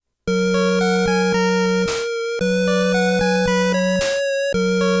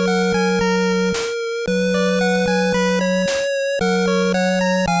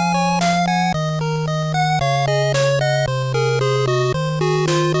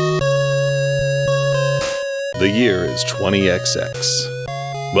The year is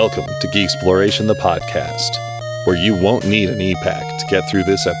 20XX. Welcome to Geek Exploration, the podcast, where you won't need an e-pack to get through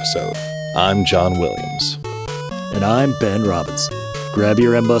this episode. I'm John Williams. And I'm Ben Robinson. Grab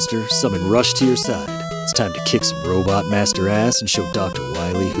your M-Buster, summon Rush to your side. It's time to kick some Robot Master ass and show Dr.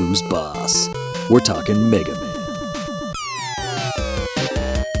 Wily who's boss. We're talking Mega Man.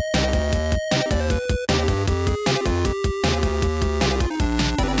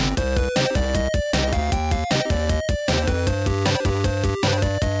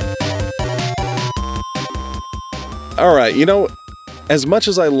 All right, as much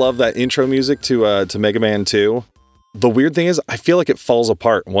as I love that intro music to Mega Man 2, the weird thing is I feel like it falls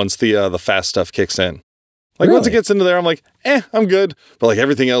apart once the fast stuff kicks in. Like, Really? Once it gets into there, I'm like, I'm good. But like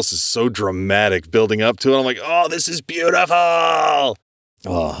everything else is so dramatic building up to it. I'm like, oh, this is beautiful. Oh,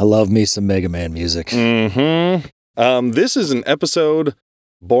 I love me some Mega Man music. This is an episode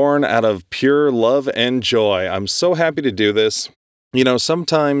born out of pure love and joy. I'm so happy to do this.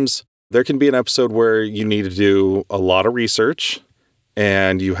 Sometimes there can be an episode where you need to do a lot of research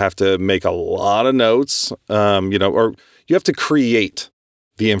and you have to make a lot of notes, or you have to create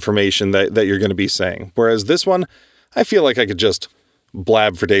the information that you're going to be saying. Whereas this one, I feel like I could just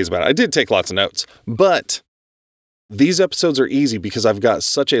blab for days about it. I did take lots of notes, but these episodes are easy because I've got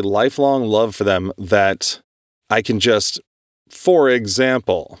such a lifelong love for them that I can just, for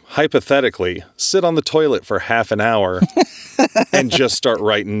example, hypothetically, sit on the toilet for half an hour and just start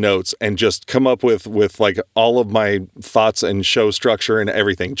writing notes and just come up with like all of my thoughts and show structure and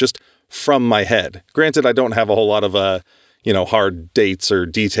everything just from my head. Granted, I don't have a whole lot of, hard dates or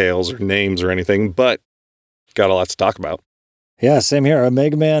details or names or anything, but got a lot to talk about. Yeah, same here.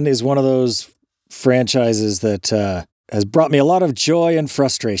 Mega Man is one of those franchises that has brought me a lot of joy and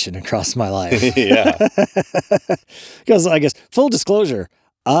frustration across my life. Yeah. Because I guess, full disclosure,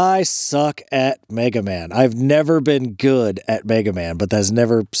 I suck at Mega Man. I've never been good at Mega Man, but that's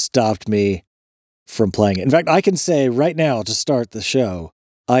never stopped me from playing it. In fact, I can say right now to start the show,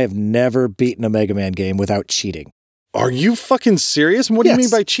 I have never beaten a Mega Man game without cheating. Are you fucking serious? What do you mean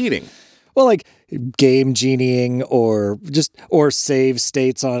Yes. by cheating? Well, like game genieing or save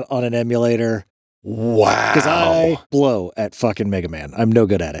states on an emulator. Wow. Because I blow at fucking Mega Man. I'm no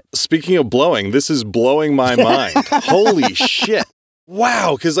good at it. Speaking of blowing, this is blowing my mind. Holy shit.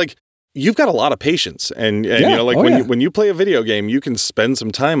 Wow. Because you've got a lot of patience and when you play a video game, you can spend some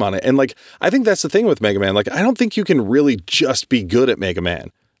time on it. And I think that's the thing with Mega Man. I don't think you can really just be good at Mega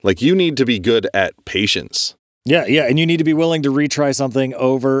Man. You need to be good at patience. Yeah. And you need to be willing to retry something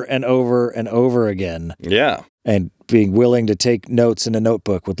over and over and over again. Yeah. And being willing to take notes in a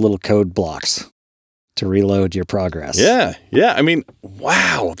notebook with little code blocks to reload your progress. Yeah. I mean,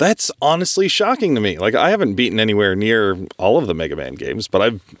 wow, that's honestly shocking to me. I haven't beaten anywhere near all of the Mega Man games,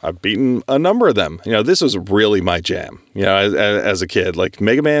 but I've beaten a number of them. This was really my jam, as a kid.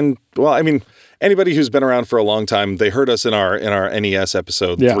 Mega Man, well, I mean, anybody who's been around for a long time, they heard us in our NES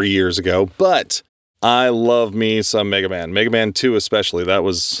episode 3 years ago, but I love me some Mega Man. Mega Man 2 especially. That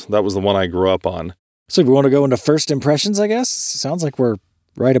was the one I grew up on. So we want to go into first impressions, I guess? Sounds like we're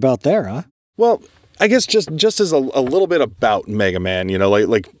right about there, huh? Well, I guess just as a little bit about Mega Man,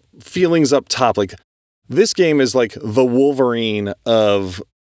 like feelings up top. This game is like the Wolverine of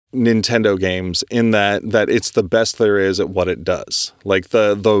Nintendo games in that it's the best there is at what it does.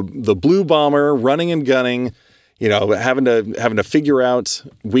 The blue bomber running and gunning, having to figure out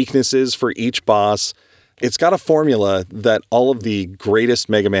weaknesses for each boss. It's got a formula that all of the greatest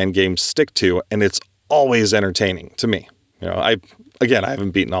Mega Man games stick to, and it's always entertaining to me. I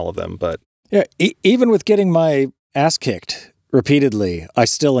haven't beaten all of them, but yeah, even with getting my ass kicked repeatedly, I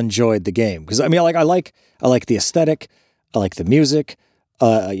still enjoyed the game. Because I like the aesthetic, I like the music,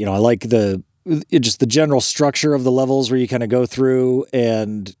 I like the general structure of the levels where you kind of go through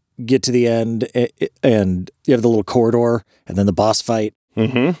and get to the end, and you have the little corridor and then the boss fight.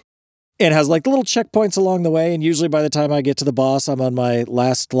 Mm-hmm. It has the little checkpoints along the way, and usually by the time I get to the boss, I'm on my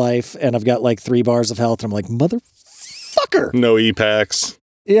last life, and I've got 3 bars of health, and I'm like, motherfucker! No e-packs.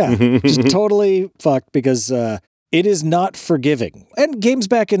 Yeah, just totally fucked because it is not forgiving. And games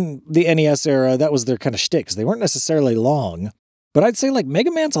back in the NES era, that was their kind of shtick, because they weren't necessarily long. But I'd say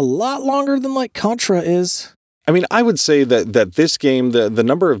Mega Man's a lot longer than Contra is. I mean, I would say that this game, the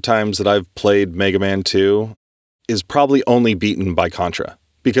number of times that I've played Mega Man 2 is probably only beaten by Contra.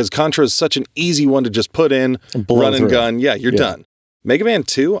 Because Contra is such an easy one to just put in, run and gun. Yeah, you're done. Mega Man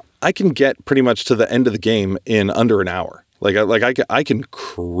 2, I can get pretty much to the end of the game in under an hour. I can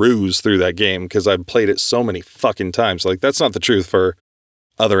cruise through that game because I've played it so many fucking times. That's not the truth for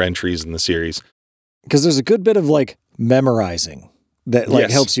other entries in the series. Because there's a good bit of memorizing that like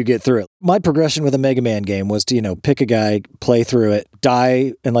Yes. helps you get through it. My progression with a Mega Man game was to, pick a guy, play through it,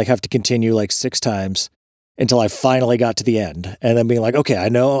 die, and like have to continue like 6 times until I finally got to the end. And then being like, okay, I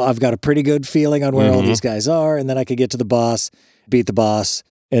know I've got a pretty good feeling on where all these guys are. And then I could get to the boss, beat the boss,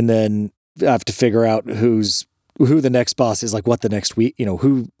 and then I have to figure out who the next boss is, like what the next week,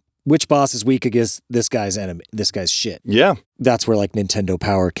 which boss is weak against this guy's enemy, this guy's shit. Yeah. That's where like Nintendo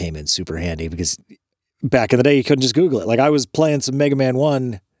Power came in super handy, because back in the day you couldn't just Google it. Like I was playing some Mega Man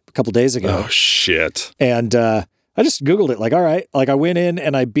 1 a couple days ago. Oh, shit. And I just Googled it. Like, all right. Like I went in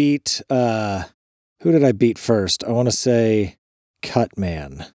and I beat, who did I beat first? I want to say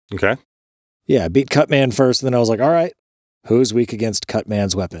Cutman. Okay. Yeah, I beat Cutman first. And then I was like, all right, who's weak against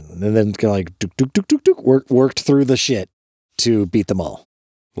Cutman's weapon? And then like, worked through the shit to beat them all.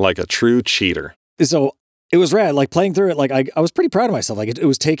 Like a true cheater. So it was rad. Like playing through it, like I was pretty proud of myself. Like it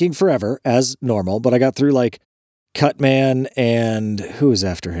was taking forever as normal, but I got through like Cutman and who was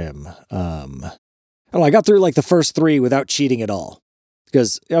after him? I got through like the first 3 without cheating at all,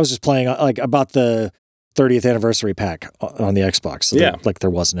 because I was just playing like about the 30th anniversary pack on the Xbox. So Yeah. there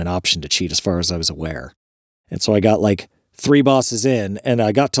wasn't an option to cheat as far as I was aware. And so I got like 3 bosses in, and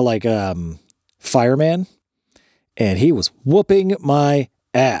I got to like Fireman, and he was whooping my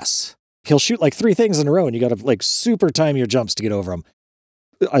ass. He'll shoot like 3 things in a row, and you got to like super time your jumps to get over them.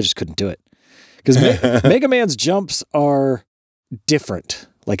 I just couldn't do it, because Mega Man's jumps are different.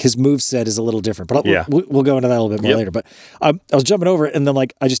 Like his moveset is a little different, but we'll go into that a little bit more later. But I was jumping over it, and then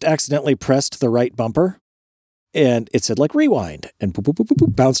like I just accidentally pressed the right bumper, and it said like rewind, and boop, boop, boop, boop,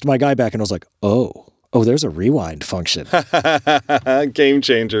 boop, bounced my guy back, and I was like, oh, there's a rewind function. Game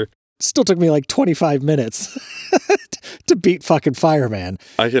changer. Still took me like 25 minutes to beat fucking Fireman.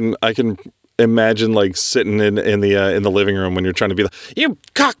 I can imagine like sitting in the living room when you're trying to be like, you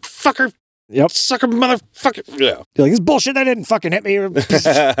cock fucker, Yep. sucker motherfucker. Yeah. You're like, this bullshit, that didn't fucking hit me.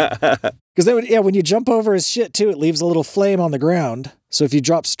 Because when you jump over his shit too, it leaves a little flame on the ground. So if you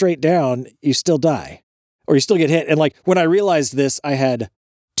drop straight down, you still die, or you still get hit. And like when I realized this, I had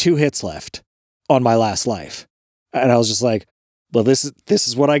 2 hits left on my last life, and I was just like, well, this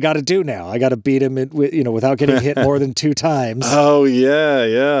is what I got to do now. I got to beat him without getting hit more than 2 times. Oh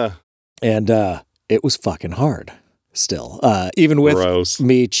yeah. And it was fucking hard still, even with Gross.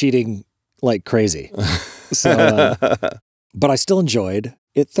 me cheating like crazy. So, but I still enjoyed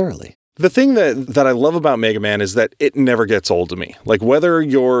it thoroughly. The thing that I love about Mega Man is that it never gets old to me. Like whether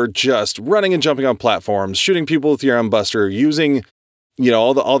you're just running and jumping on platforms, shooting people with your buster, using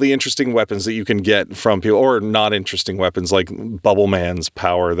all the interesting weapons that you can get from people, or not interesting weapons like Bubble Man's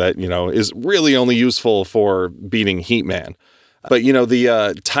power that is really only useful for beating Heat Man. But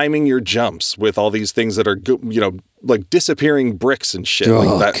the timing your jumps with all these things that are like disappearing bricks and shit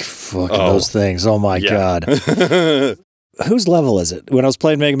like that. Fucking those things. Oh my God. Whose level is it? When I was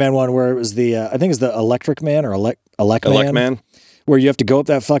playing Mega Man 1, where it was I think it's the Electric Man or Elec Man, where you have to go up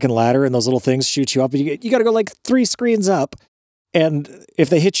that fucking ladder and those little things shoot you up. You got to go like 3 screens up. And if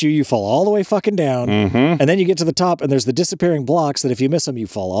they hit you, you fall all the way fucking down. Mm-hmm. And then you get to the top, and there's the disappearing blocks that if you miss them, you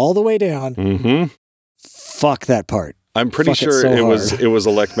fall all the way down. Mm-hmm. Fuck that part. I'm pretty sure it was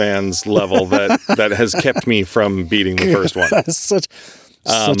Elec Man's level that has kept me from beating the first one. That's such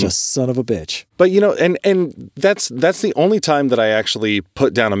a son of a bitch. But and that's the only time that I actually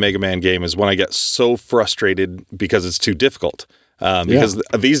put down a Mega Man game is when I get so frustrated because it's too difficult. Because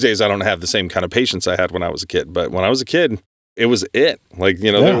these days I don't have the same kind of patience I had when I was a kid. But when I was a kid, it was it. Like,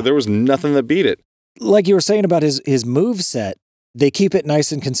 there was nothing that beat it. Like you were saying about his move set, they keep it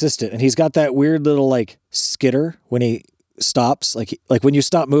nice and consistent. And he's got that weird little like skitter when he stops. Like when you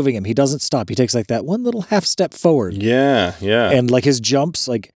stop moving him, he doesn't stop. He takes like that one little half step forward. Yeah. And like his jumps,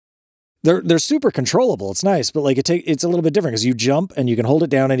 like they're super controllable. It's nice, but like it's a little bit different because you jump and you can hold it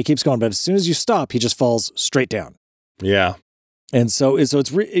down and he keeps going. But as soon as you stop, he just falls straight down. Yeah. And so it's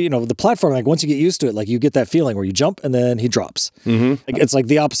the platform, like once you get used to it, like you get that feeling where you jump and then he drops. Mm-hmm. Like, it's like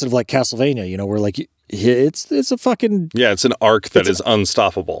the opposite of like Castlevania, where like it's a fucking... Yeah, it's an arc that is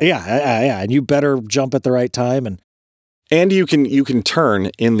unstoppable. Yeah. And you better jump at the right time. And you can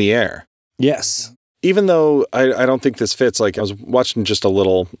turn in the air. Yes. Even though I don't think this fits, like I was watching just a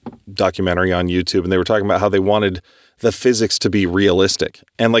little documentary on YouTube and they were talking about how they wanted the physics to be realistic.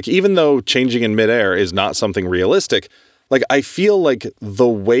 And like, even though changing in midair is not something realistic, like I feel like the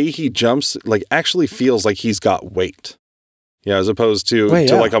way he jumps, like actually feels like he's got weight. Yeah, as opposed to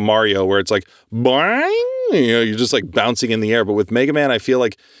like a Mario where it's like, boing, you're just like bouncing in the air. But with Mega Man, I feel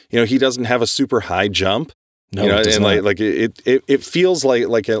like, he doesn't have a super high jump. No, it does and not. like it feels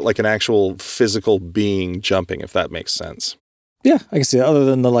like an actual physical being jumping, if that makes sense. Yeah, I can see that. Other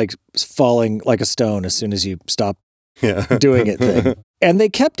than the like falling like a stone as soon as you stop doing it thing. And they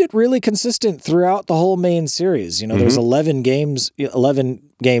kept it really consistent throughout the whole main series. You know, there's 11 games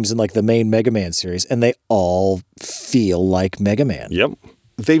in like the main Mega Man series, and they all feel like Mega Man. Yep.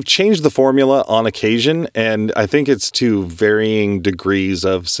 They've changed the formula on occasion, and I think it's to varying degrees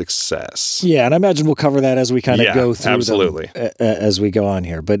of success. Yeah, and I imagine we'll cover that as we kind of go through absolutely. them as we go on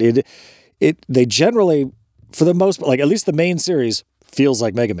here. But they generally, for the most part, like at least the main series, feels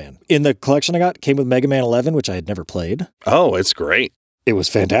like Mega Man. In the collection I got, it came with Mega Man 11, which I had never played. Oh, it's great. It was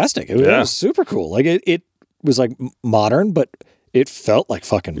fantastic. It was super cool. Like it was like modern, but it felt like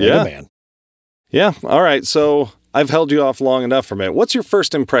fucking Mega Man. Yeah. All right. So I've held you off long enough from it. What's your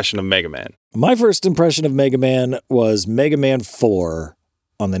first impression of Mega Man? My first impression of Mega Man was Mega Man 4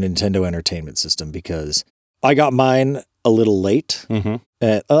 on the Nintendo Entertainment System because I got mine a little late. Mm-hmm.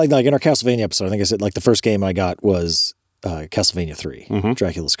 Like in our Castlevania episode, I think I said like the first game I got was Castlevania 3,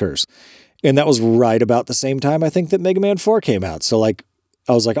 Dracula's Curse. And that was right about the same time I think that Mega Man 4 came out. So like,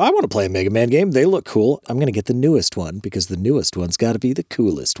 I was like, I want to play a Mega Man game. They look cool. I'm going to get the newest one because the newest one's got to be the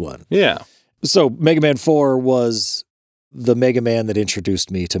coolest one. Yeah. So Mega Man 4 was the Mega Man that introduced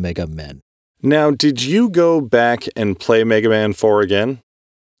me to Mega Men. Now, did you go back and play Mega Man 4 again?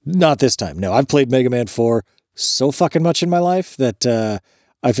 Not this time. No, I've played Mega Man 4 so fucking much in my life that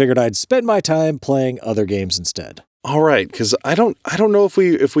I figured I'd spend my time playing other games instead. All right, because I don't know if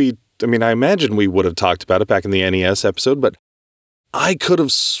we. I mean, I imagine we would have talked about it back in the NES episode, but I could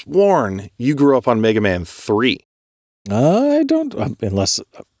have sworn you grew up on Mega Man 3. I don't, unless,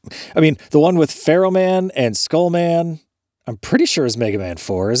 I mean, the one with Pharaoh Man and Skull Man, I'm pretty sure is Mega Man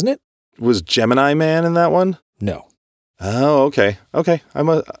 4, isn't it? Was Gemini Man in that one? No. Oh, okay. Okay.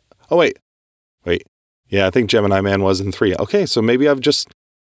 Wait. Yeah, I think Gemini Man was in 3. Okay, so maybe I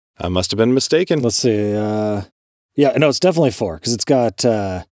must have been mistaken. Let's see. Yeah, no, it's definitely 4 because it's got,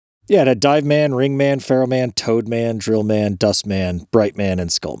 it had Dive Man, Ring Man, Pharaoh Man, Toad Man, Drill Man, Dust Man, Bright Man,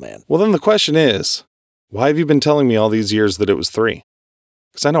 and Skull Man. Well, then the question is, why have you been telling me all these years that it was 3?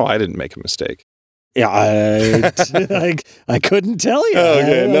 Because I know I didn't make a mistake. Yeah, I couldn't tell you.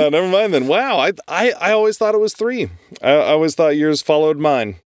 Okay, no, never mind then. Wow, I always thought it was 3. I always thought yours followed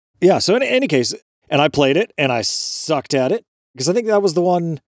mine. Yeah, so in any case, and I played it, and I sucked at it, because I think that was the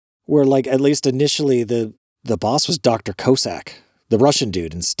one where, like, at least initially the boss was Dr. Cossack, the Russian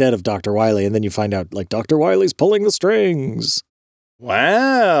dude, instead of Dr. Wily, and then you find out, like, Dr. Wily's pulling the strings.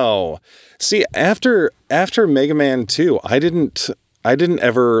 Wow. See, after Mega Man 2, I didn't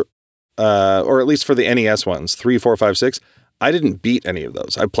ever, or at least for the NES ones, 3, 4, 5, 6, I didn't beat any of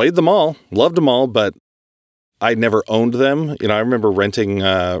those. I played them all, loved them all, but I never owned them. You know, I remember renting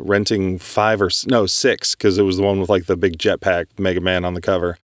 6, because it was the one with like the big jetpack Mega Man on the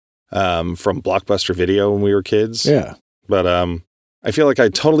cover, from Blockbuster Video when we were kids. Yeah. But I feel like I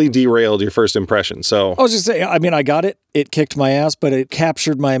totally derailed your first impression. So I was just saying, I mean, I got it. It kicked my ass, but it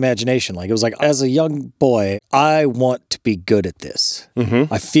captured my imagination. Like, it was like, as a young boy, I want to be good at this.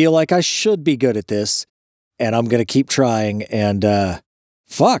 Mm-hmm. I feel like I should be good at this, and I'm going to keep trying. And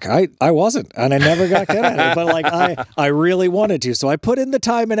fuck, I wasn't, and I never got good at it. But like, I really wanted to. So I put in the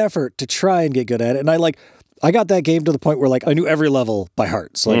time and effort to try and get good at it. And I got that game to the point where like I knew every level by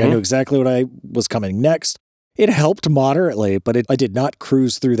heart. So like I knew exactly what I was coming next. It helped moderately, but I did not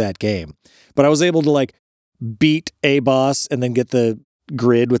cruise through that game. But I was able to like beat a boss and then get the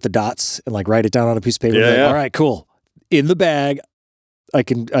grid with the dots and like write it down on a piece of paper. Yeah. All right, cool. In the bag. I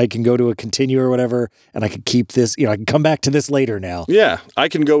can go to a continue or whatever, and I can keep this, I can come back to this later now. Yeah, I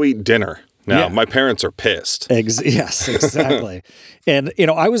can go eat dinner now. Yeah. My parents are pissed. Yes, exactly. And,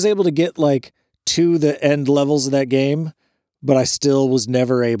 I was able to get like to the end levels of that game, but I still was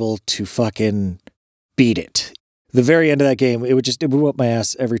never able to fucking beat it. The very end of that game, it would whip my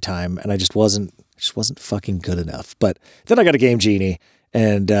ass every time, and I just wasn't fucking good enough. But then I got a Game Genie,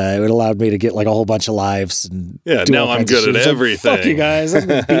 and it allowed me to get like a whole bunch of lives. And do now all I'm kinds of good shit. at It's like, everything. fuck you guys, I'm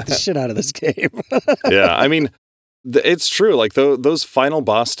gonna beat the shit out of this game. Yeah, I mean, it's true. Like those final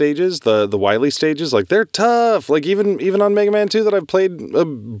boss stages, the Wily stages, like they're tough. Like even on Mega Man 2 that I've played a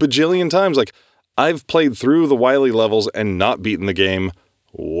bajillion times, like I've played through the Wily levels and not beaten the game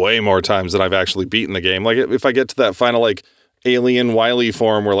way more times than I've actually beaten the game. Like if I get to that final like alien Wily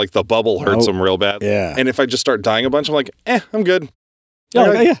form where like the bubble hurts them real bad, Yeah. and if I just start dying a bunch, I'm like, I'm good.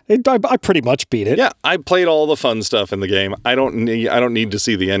 I pretty much beat it. Yeah, I played all the fun stuff in the game. I don't need to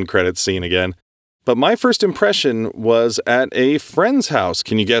see the end credits scene again. But my first impression was at a friend's house.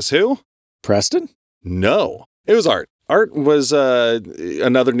 Can you guess who? Preston? No, it was Art. Art was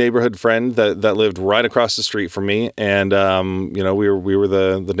another neighborhood friend that lived right across the street from me, and we were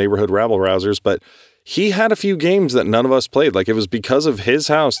the neighborhood rabble rousers. But he had a few games that none of us played. Like it was because of his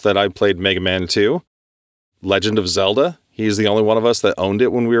house that I played Mega Man 2. Legend of Zelda. He's the only one of us that owned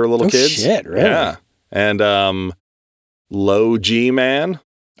it when we were little kids. Shit, really? Yeah. And Low G Man.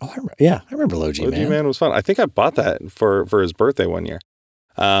 Oh, I remember Low G Low Man. G Man was fun. I think I bought that for his birthday one year.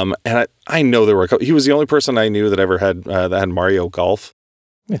 And I know there were a couple. He was the only person I knew that ever had that had Mario Golf.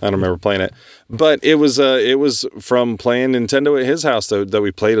 I don't remember playing it, but it was from playing Nintendo at his house that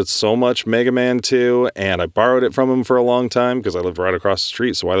we played it so much Mega Man 2, and I borrowed it from him for a long time because I lived right across the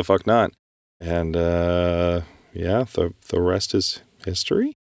street. So why the fuck not? And yeah, the rest is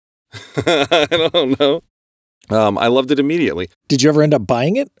history. I don't know. I loved it immediately. Did you ever end up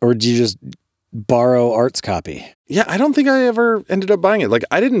buying it, or did you just borrow Art's copy? Yeah, I don't think I ever ended up buying it. Like,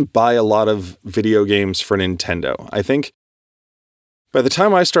 I didn't buy a lot of video games for Nintendo. I think by the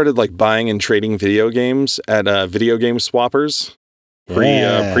time I started like buying and trading video games at video game swappers, pre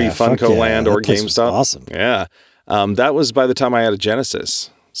Funko Land or GameStop, awesome. Yeah, that was by the time I had a Genesis.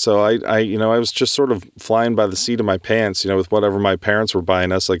 So I was just sort of flying by the seat of my pants, with whatever my parents were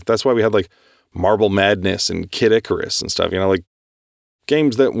buying us. Like, that's why we had like Marble Madness and Kid Icarus and stuff. Like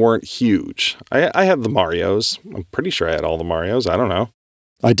games that weren't huge. I had the Marios. I'm pretty sure I had all the Marios. I don't know.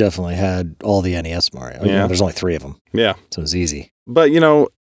 I definitely had all the NES Mario. Yeah. There's only 3 of them. Yeah. So it was easy. But,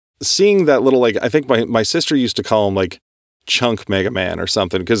 seeing that little, like, I think my sister used to call him, like, Chunk Mega Man or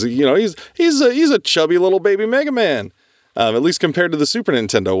something, because, he's a chubby little baby Mega Man, at least compared to the Super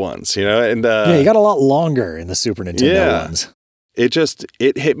Nintendo ones, and... yeah, he got a lot longer in the Super Nintendo ones.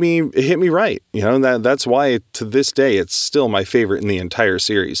 It hit me right, and that's why, to this day, it's still my favorite in the entire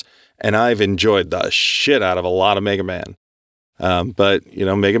series, and I've enjoyed the shit out of a lot of Mega Man. But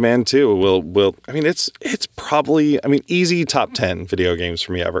Mega Man 2 will it's probably easy top 10 video games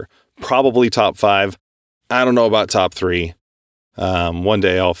for me ever. Probably top 5. I don't know about top 3. One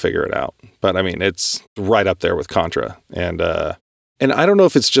day I'll figure it out. But it's right up there with Contra. And I don't know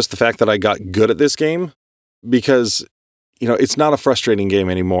if it's just the fact that I got good at this game, because it's not a frustrating game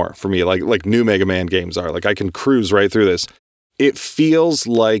anymore for me. Like new Mega Man games are. Like, I can cruise right through this. It feels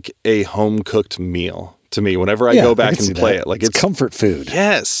like a home cooked meal to me whenever I go back and play it. Like, it's comfort food.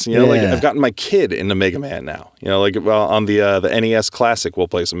 Yes. Like, I've gotten my kid into Mega Man now. On the NES Classic, we'll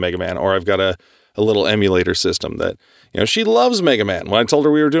play some Mega Man, or I've got a little emulator system that, she loves Mega Man. When I told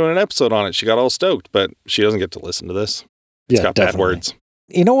her we were doing an episode on it, she got all stoked, but she doesn't get to listen to this. It's got bad words.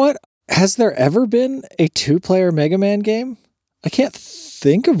 You know what? Has there ever been a 2-player Mega Man game? I can't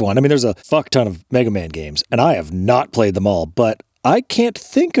think of one. There's a fuck ton of Mega Man games, and I have not played them all, but I can't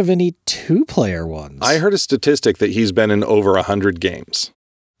think of any 2-player ones. I heard a statistic that he's been in over 100 games.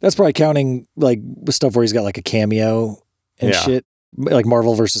 That's probably counting like stuff where he's got like a cameo and shit, like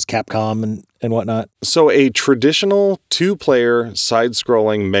Marvel versus Capcom and whatnot. So a traditional 2-player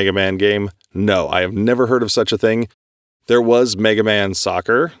side-scrolling Mega Man game, no, I have never heard of such a thing. There was Mega Man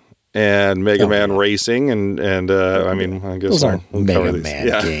Soccer and Mega Man Racing, and I guess those aren't Mega Man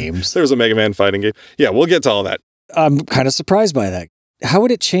games. There was a Mega Man fighting game. Yeah, we'll get to all that. I'm kind of surprised by that. How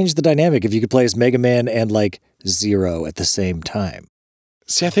would it change the dynamic if you could play as Mega Man and like Zero at the same time?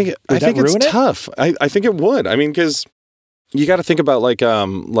 See, I think it's tough. I think it would. Because you got to think about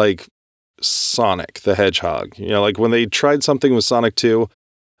like Sonic the Hedgehog. Like when they tried something with Sonic 2,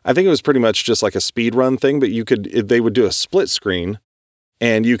 I think it was pretty much just like a speed run thing, but they would do a split screen,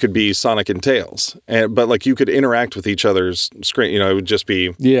 and you could be Sonic and Tails, but like you could interact with each other's screen. It would just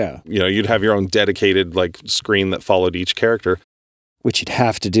be you'd have your own dedicated like screen that followed each character, which you'd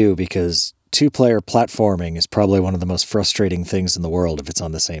have to do because 2-player platforming is probably one of the most frustrating things in the world if it's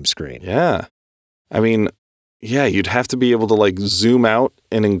on the same screen. Yeah, you'd have to be able to like zoom out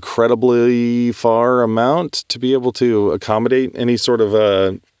an incredibly far amount to be able to accommodate any sort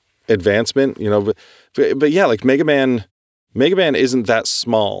of advancement. But yeah, like Mega Man isn't that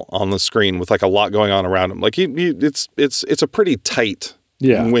small on the screen with like a lot going on around him. Like it's a pretty tight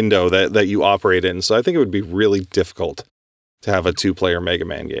window that you operate in. So I think it would be really difficult to have a 2-player Mega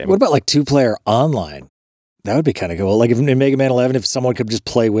Man game. What about like 2-player online? That would be kind of cool. Like if in Mega Man 11, if someone could just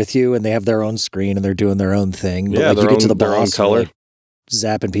play with you and they have their own screen and they're doing their own thing, but like you get to the boss, color, like,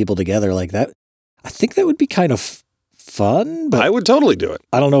 zapping people together like that. I think that would be kind of fun. But I would totally do it.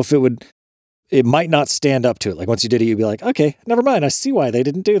 I don't know if it would. It might not stand up to it. Like once you did it, you'd be like, okay, never mind. I see why they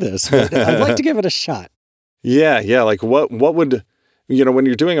didn't do this. But I'd like to give it a shot. Yeah. Like what would, when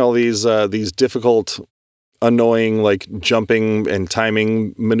you're doing all these difficult, annoying, like jumping and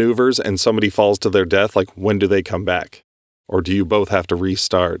timing maneuvers and somebody falls to their death, like when do they come back? Or do you both have to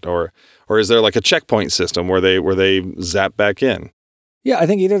restart? Or is there like a checkpoint system where they zap back in? Yeah, I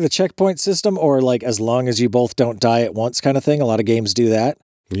think either the checkpoint system or like as long as you both don't die at once kind of thing. A lot of games do that.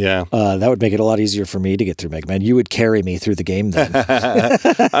 Yeah. That would make it a lot easier for me to get through Mega Man. You would carry me through the game then.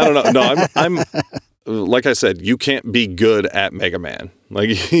 I don't know. No, like I said, you can't be good at Mega Man.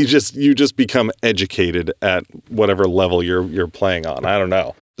 Like you just become educated at whatever level you're playing on. I don't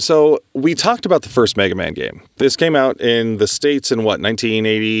know. So we talked about the first Mega Man game. This came out in the States in what,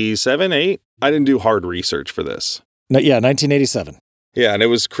 1987, 8? I didn't do hard research for this. No, yeah, 1987. Yeah, and it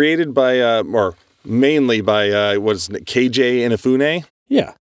was created by, or mainly by, what is it, KJ Inafune?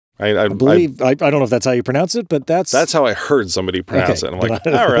 Yeah. I believe, I don't know if that's how you pronounce it, but that's how I heard somebody pronounce it. I'm like,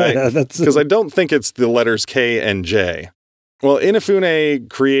 all right. Because I don't think it's the letters K and J. Well, Inafune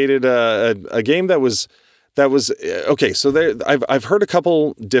created a game that was okay. So I've heard a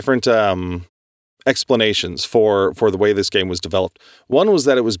couple different explanations for the way this game was developed. One was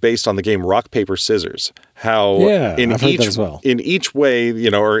that it was based on the game Rock Paper Scissors. How I've heard that as well. In each way,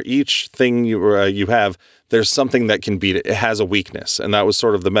 or each thing you have, there's something that can beat it. It has a weakness, and that was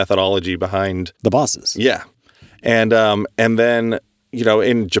sort of the methodology behind the bosses. Yeah, and then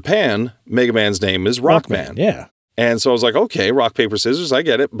in Japan, Mega Man's name is Rockman. Yeah. And so I was like, okay, rock, paper, scissors, I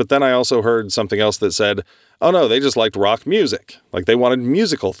get it. But then I also heard something else that said, oh no, they just liked rock music. Like they wanted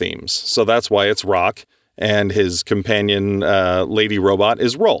musical themes. So that's why it's Rock. And his companion lady robot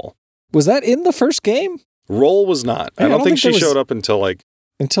is Roll. Was that in the first game? Roll was not. I don't think she showed up until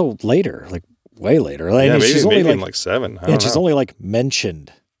later, like way later. Like, yeah, maybe, she's maybe only in like 7. She's only like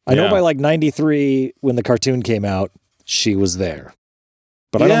mentioned. I know by like 93 when the cartoon came out, she was there.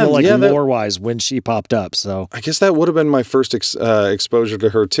 But I don't know, lore-wise, when she popped up, so... I guess that would have been my first exposure to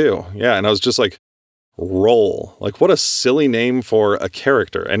her, too. Yeah, and I was just like, Roll. Like, what a silly name for a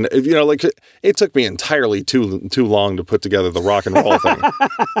character. And, it took me entirely too long to put together the rock and roll thing.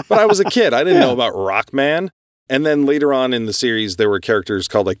 But I was a kid. I didn't know about Rockman. And then later on in the series, there were characters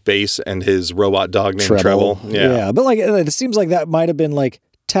called, like, Bass and his robot dog named Treble. Yeah, but, like, it seems like that might have been, like,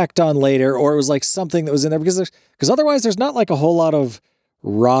 tacked on later, or it was, like, something that was in there. Because otherwise, there's not, like, a whole lot of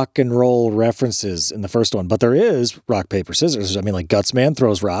rock and roll references in the first one, but there is rock, paper, scissors. I mean, like Gutsman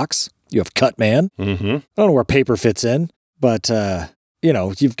throws rocks. You have Cutman. Mm-hmm. I don't know where paper fits in, but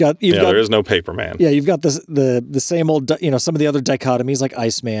you've got there is no Paper Man. Yeah, you've got the same old some of the other dichotomies like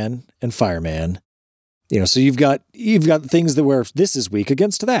Iceman and Fireman. So you've got things that where this is weak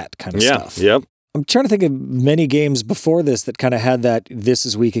against that kind of stuff. Yep. I'm trying to think of many games before this that kind of had that this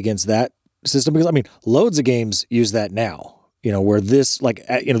is weak against that system, because I mean, loads of games use that now. Where this,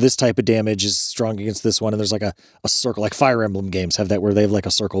 this type of damage is strong against this one. And there's like a circle, like Fire Emblem games have that, where they have like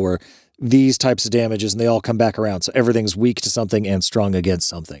a circle where these types of damages and they all come back around. So everything's weak to something and strong against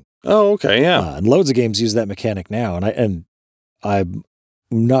something. Oh, okay. Yeah. And loads of games use that mechanic now. And I'm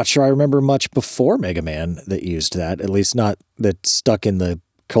not sure I remember much before Mega Man that used that, at least not that stuck in the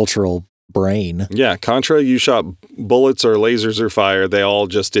cultural brain. Yeah, Contra, you shot bullets or lasers or fire, they all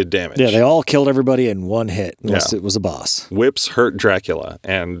just did damage. Yeah, they all killed everybody in one hit, unless it was a boss. Whips hurt Dracula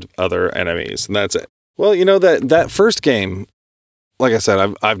and other enemies, and that's it. Well, that first game, like I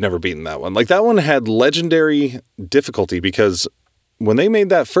said, I've never beaten that one. Like that one had legendary difficulty because when they made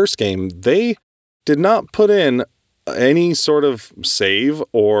that first game, they did not put in any sort of save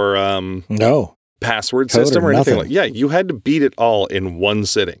or password system or anything nothing. Yeah, you had to beat it all in one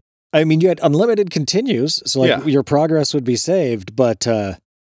sitting. I mean, you had unlimited continues, so your progress would be saved, but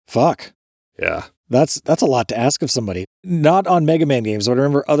fuck. Yeah. That's a lot to ask of somebody. Not on Mega Man games, but I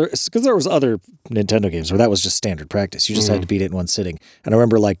remember because there was other Nintendo games where that was just standard practice. You just had to beat it in one sitting. And I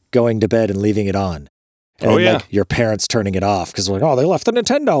remember like going to bed and leaving it on. And like your parents turning it off because like, oh, they left the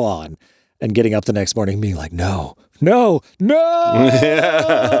Nintendo on. And getting up the next morning and being like, no.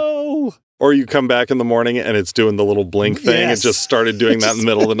 Or you come back in the morning and it's doing the little blink thing. Yes. It just started doing that in the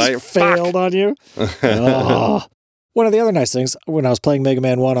middle of the night. Failed on you. One of the other nice things, when I was playing Mega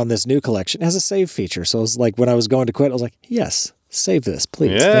Man 1 on this new collection, it has a save feature. So it was like when I was going to quit, I was like, yes, save this,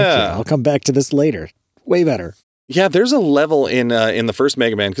 please. Yeah. Thank you. I'll come back to this later. Way better. Yeah, there's a level in the first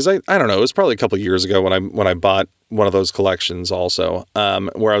Mega Man, because I don't know, it was probably a couple of years ago when I bought one of those collections also,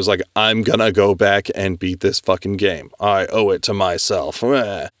 where I was like, I'm gonna go back and beat this fucking game. I owe it to myself.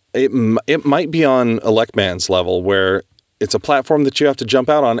 It might be on Electman's level, where it's a platform that you have to jump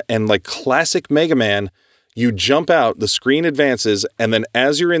out on, and like classic Mega Man, you jump out, the screen advances, and then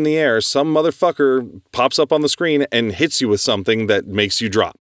as you're in the air, some motherfucker pops up on the screen and hits you with something that makes you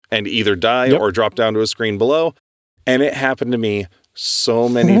drop and either die or drop down to a screen below. And it happened to me so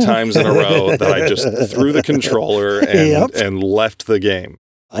many times in a row that I just threw the controller and left the game.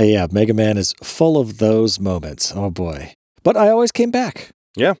 Yeah, Mega Man is full of those moments. Oh boy. But I always came back.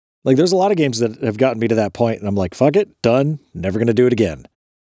 Yeah. Like there's a lot of games that have gotten me to that point and I'm like, fuck it, done, never going to do it again.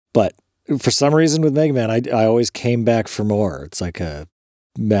 But for some reason with Mega Man, I always came back for more. It's like a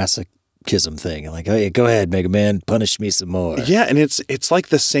masochism thing. Like, oh, yeah, go ahead, Mega Man, punish me some more. Yeah, and it's like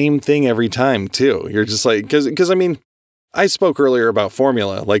the same thing every time too. You're just like, because I mean, I spoke earlier about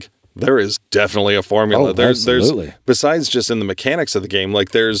formula. Like, there is definitely a formula. Oh, there's absolutely. besides just in the mechanics of the game,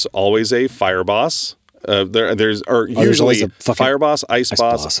 like there's always a fire boss. There's usually always a fucking fire boss, ice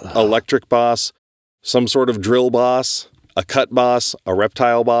boss, electric boss, some sort of drill boss, a cut boss, a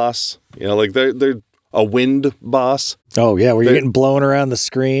reptile boss. You know, like they're a wind boss. Oh, yeah, where you're getting blown around the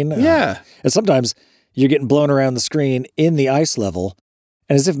screen. Yeah. And sometimes you're getting blown around the screen in the ice level,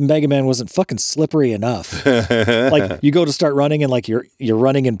 and as if Mega Man wasn't fucking slippery enough. Like, you go to start running, and like you're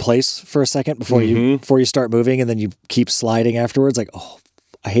running in place for a second before you start moving, and then you keep sliding afterwards. Like, oh,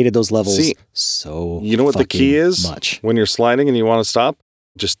 I hated those levels so you know what the key is? Much. When you're sliding and you want to stop,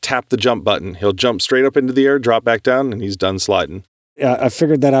 just tap the jump button. He'll jump straight up into the air, drop back down, and he's done sliding. Yeah, I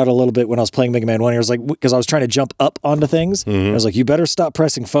figured that out a little bit when I was playing Mega Man 1. It was like, because I was trying to jump up onto things. I was like, you better stop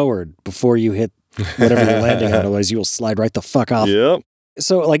pressing forward before you hit whatever you're landing on, otherwise you will slide right the fuck off. Yep.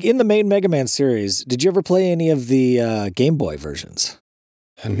 So, like, in the main Mega Man series, did you ever play any of the Game Boy versions?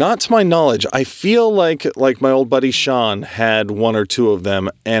 Not to my knowledge. I feel like my old buddy Sean had one or two of them,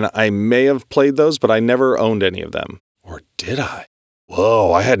 and I may have played those, but I never owned any of them. Or did I?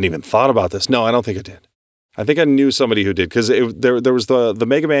 Whoa, I hadn't even thought about this. No, I don't think I did. I think I knew somebody who did, because there was the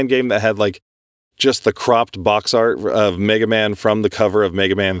Mega Man game that had like just the cropped box art of Mega Man from the cover of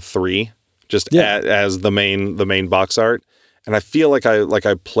Mega Man 3, just as the main box art. And I feel like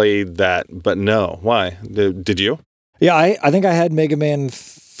I played that, but no. Why? Did you? Yeah, I think I had Mega Man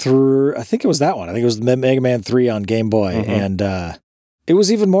 3. I think it was that one. I think it was Mega Man 3 on Game Boy, and it was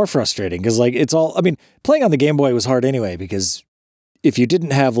even more frustrating because like it's all. I mean, playing on the Game Boy was hard anyway because if you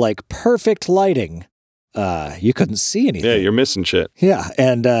didn't have like perfect lighting, you couldn't see anything. Yeah, you're missing shit. Yeah,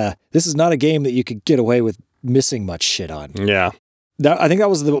 and this is not a game that you could get away with missing much shit on. Yeah, I think that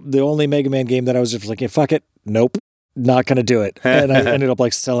was the only Mega Man game that I was just like, yeah, fuck it, nope, not gonna do it. And I ended up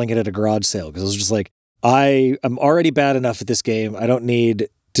like selling it at a garage sale because I was just like, I am already bad enough at this game. I don't need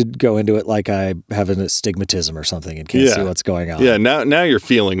to go into it like I have an astigmatism or something and can't see what's going on. Yeah, now your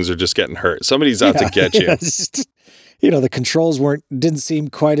feelings are just getting hurt. Somebody's out to get you. Just, the controls didn't seem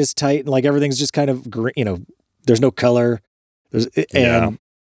quite as tight, and like everything's just kind of green. There's no color, there's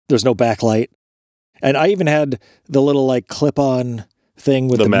no backlight, and I even had the little like clip-on thing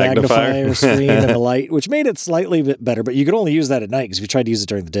with the magnifier screen and the light, which made it slightly bit better. But you could only use that at night because if you tried to use it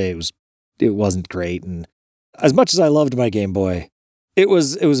during the day, it wasn't great. And as much as I loved my Game Boy, it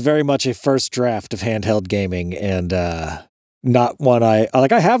was very much a first draft of handheld gaming, and not one I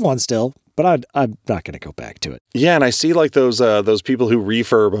have one still, but I'm not going to go back to it. Yeah, and I see like those people who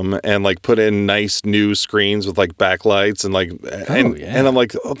refurb them and like put in nice new screens with like backlights and like and I'm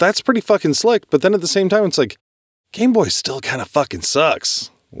like, oh, that's pretty fucking slick. But then at the same time, it's like Game Boy still kind of fucking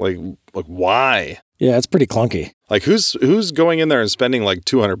sucks. Like why? Yeah, it's pretty clunky. Like who's going in there and spending like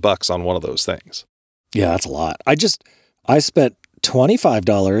 $200 on one of those things? Yeah, that's a lot. I spent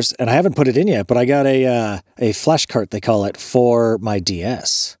 $25 and I haven't put it in yet, but I got a flash cart, they call it, for my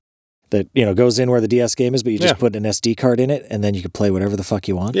DS that, goes in where the DS game is, but you just put an SD card in it and then you can play whatever the fuck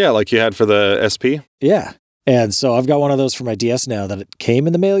you want. Yeah, like you had for the SP. Yeah. And so I've got one of those for my DS now that it came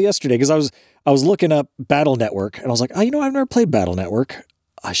in the mail yesterday because I was looking up Battle Network and I was like, I've never played Battle Network.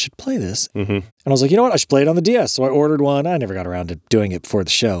 I should play this. Mm-hmm. And I was like, you know what? I should play it on the DS. So I ordered one. I never got around to doing it before the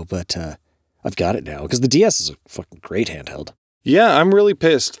show, but I've got it now because the DS is a fucking great handheld. Yeah, I'm really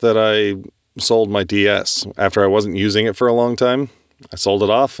pissed that I sold my DS after I wasn't using it for a long time. I sold it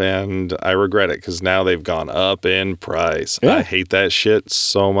off and I regret it because now they've gone up in price. Yeah. I hate that shit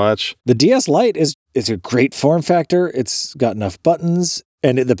so much. The DS Lite is a great form factor. It's got enough buttons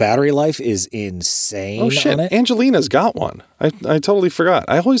and the battery life is insane. Oh shit, Angelina's got one. I totally forgot.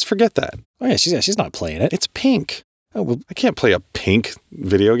 I always forget that. Oh yeah, she's not playing it. It's pink. Oh, well, I can't play a pink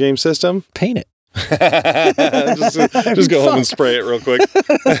video game system. Paint it. just go home and spray it real quick.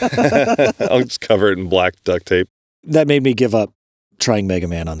 I'll just cover it in black duct tape. That made me give up trying Mega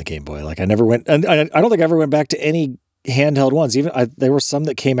Man on the Game Boy. Like I never went, and I don't think I ever went back to any handheld ones. Even there were some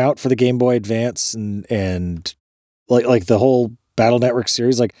that came out for the Game Boy Advance and like the whole Battle Network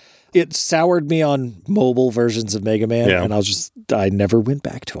series. Like it soured me on mobile versions of Mega Man, and I never went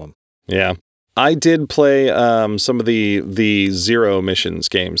back to them. Yeah. I did play some of the Zero Missions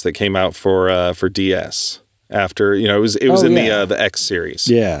games that came out for DS after, it was in the X series.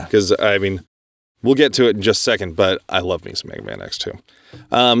 Yeah. Because, I mean, we'll get to it in just a second, but I love me some Mega Man X too.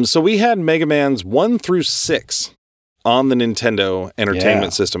 So we had Mega Man's 1 through 6 on the Nintendo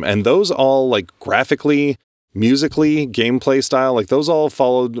Entertainment System, and those all, like, graphically, musically, gameplay style, like, those all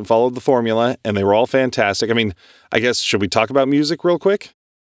followed the formula, and they were all fantastic. I mean, I guess, should we talk about music real quick?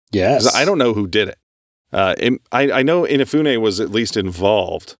 Yes. 'Cause I don't know who did it. I know Inafune was at least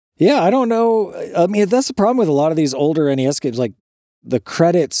involved. Yeah, I don't know. I mean, that's the problem with a lot of these older NES games. Like, the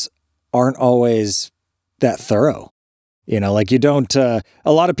credits aren't always that thorough. You know, like you don't, a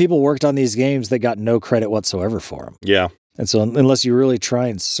lot of people worked on these games that got no credit whatsoever for them. Yeah. And so unless you really try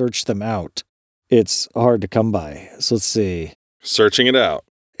and search them out, it's hard to come by. So let's see. Searching it out.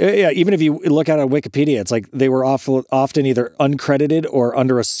 Yeah, even if you look at it on Wikipedia, it's like they were often either uncredited or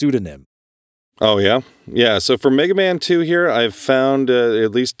under a pseudonym. Oh, yeah? Yeah, so for Mega Man 2 here, I've found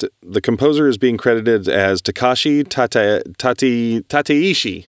at least the composer is being credited as Takashi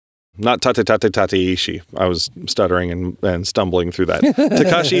Tateishi. Not Tateishi. I was stuttering and stumbling through that.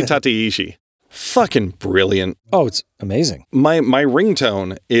 Takashi Tateishi. Fucking brilliant. Oh, it's amazing. My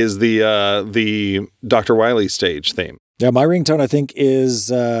ringtone is the Dr. Wily stage theme. Yeah, my ringtone, I think,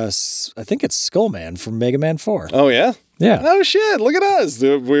 is, I think it's Skullman from Mega Man 4. Oh, yeah? Yeah. Oh, shit. Look at us.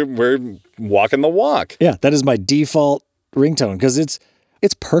 We're walking the walk. Yeah, that is my default ringtone because it's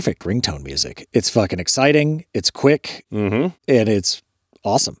perfect ringtone music. It's fucking exciting. It's quick. Mm-hmm. And it's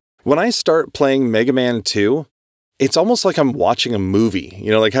awesome. When I start playing Mega Man 2, it's almost like I'm watching a movie. You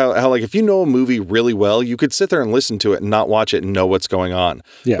know, like how like if you know a movie really well, you could sit there and listen to it and not watch it and know what's going on.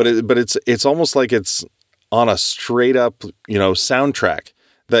 Yeah. But it's almost like it's on a straight up, you know, soundtrack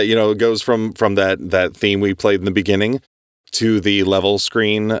that, you know, goes from that theme we played in the beginning to the level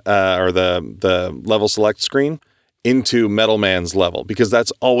screen or the level select screen into Metal Man's level, because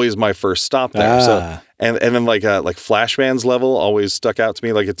that's always my first stop there. So and then like Flash Man's level always stuck out to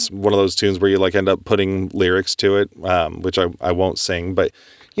me. Like it's one of those tunes where you like end up putting lyrics to it, which I won't sing, but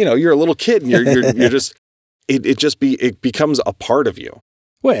you know, you're a little kid and you're just it becomes a part of you.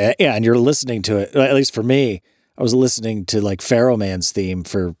 Well, yeah, and you're listening to it. At least for me, I was listening to like Pharaoh Man's theme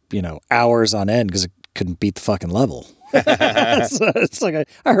for, you know, hours on end because I couldn't beat the fucking level. So it's like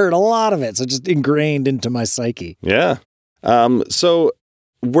I heard a lot of it, so just ingrained into my psyche. Yeah. So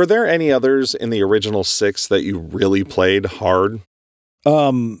were there any others in the original 6 that you really played hard?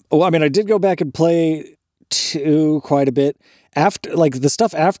 Well, I mean, I did go back and play 2 quite a bit. After, like, the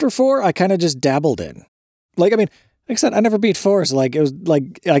stuff after 4, I kind of just dabbled in. Like, I mean, like I said, I never beat 4, so like it was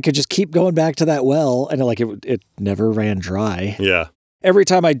like I could just keep going back to that well, and like it never ran dry. Yeah. Every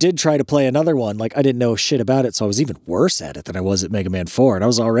time I did try to play another one, like I didn't know shit about it, so I was even worse at it than I was at Mega Man 4, and I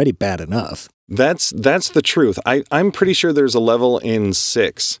was already bad enough. That's the truth. I'm pretty sure there's a level in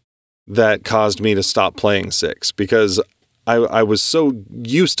 6 that caused me to stop playing 6 because I was so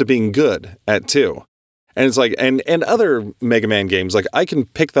used to being good at 2. And it's like, and other Mega Man games, like I can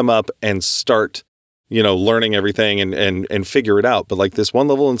pick them up and start, you know, learning everything and figure it out. But like this one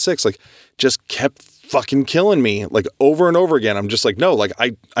level in 6, like just kept fucking killing me like over and over again. I'm just like, no, like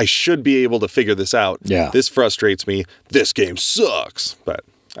I should be able to figure this out. Yeah. This frustrates me. This game sucks. But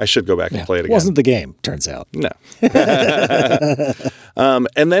I should go back and play it again. Wasn't the game, turns out. No.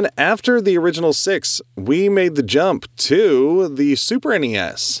 And then after the original 6, we made the jump to the Super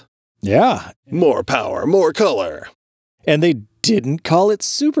NES. Yeah. More power, more color. And they didn't call it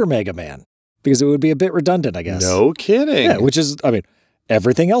Super Mega Man because it would be a bit redundant, I guess. No kidding. Yeah, which is, I mean,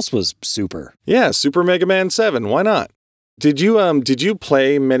 everything else was super. Yeah, Super Mega Man 7. Why not? Did you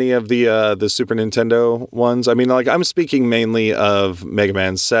play many of the Super Nintendo ones? I mean, like I'm speaking mainly of Mega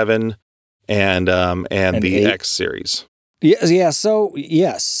Man 7 and the 8. X series. Yeah. So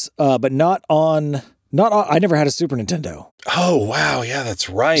yes, but not on. I never had a Super Nintendo. Oh wow, yeah, that's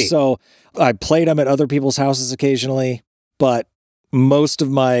right. So I played them at other people's houses occasionally, but most of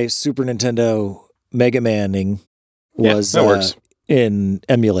my Super Nintendo Mega Manning was that works. In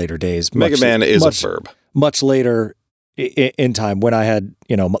emulator days. Mega Man is a verb. Much later in time when I had,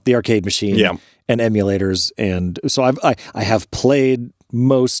 you know, the arcade machine and emulators. And so I have played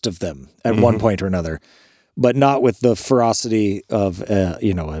most of them at one point or another, but not with the ferocity of,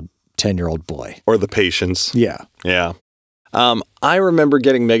 you know, a 10-year-old boy. Or the patience. Yeah. Yeah. I remember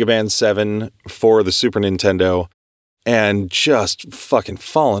getting Mega Man 7 for the Super Nintendo and just fucking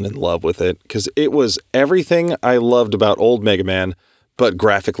falling in love with it because it was everything I loved about old Mega Man, but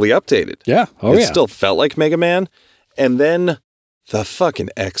graphically updated. Yeah. Oh, it still felt like Mega Man. And then the fucking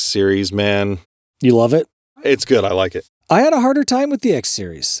X series, man. You love it? It's good. I like it. I had a harder time with the X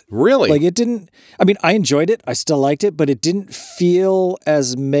series. Really? Like it didn't, I mean, I enjoyed it. I still liked it, but it didn't feel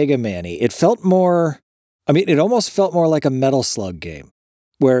as Mega Man-y. It felt more, I mean, it almost felt more like a Metal Slug game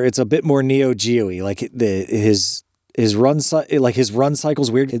where it's a bit more Neo Geo-y. Like his run cycle's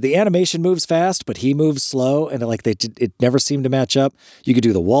weird. The animation moves fast, but he moves slow, and it never seemed to match up. You could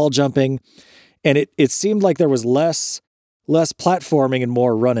do the wall jumping, and it seemed like there was less platforming and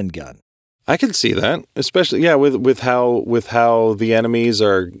more run and gun. I can see that, especially with how the enemies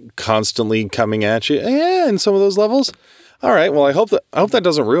are constantly coming at you. Yeah, in some of those levels. All right. Well, I hope that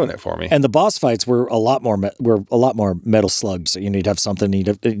doesn't ruin it for me. And the boss fights were a lot more metal slugs. So you'd have something, you'd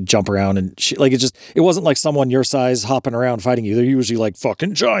have to jump around and shit. Like it wasn't like someone your size hopping around fighting you. They're usually like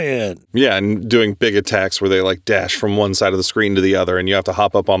fucking giant. Yeah, and doing big attacks where they like dash from one side of the screen to the other, and you have to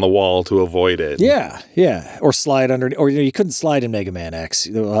hop up on the wall to avoid it. Yeah, or slide under, or you couldn't slide in Mega Man X.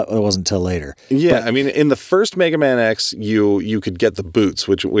 It wasn't until later. Yeah, I mean, in the first Mega Man X, you could get the boots,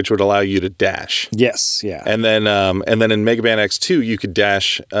 which would allow you to dash. Yes, yeah, and then in Mega Man X2, you could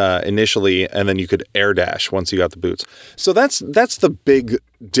dash initially, and then you could air dash once you got the boots. So that's the big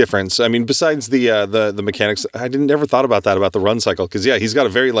difference. I mean, besides the mechanics, I never thought about that about the run cycle, because he's got a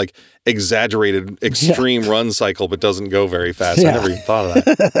very like exaggerated extreme run cycle, but doesn't go very fast. I never even thought of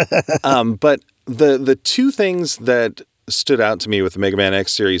that. But the two things that stood out to me with the Mega Man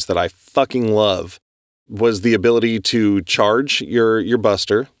X series that I fucking love was the ability to charge your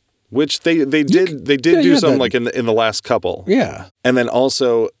Buster. Which they did do some like in the last couple. Yeah. And then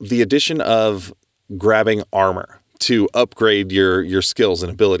also the addition of grabbing armor to upgrade your skills and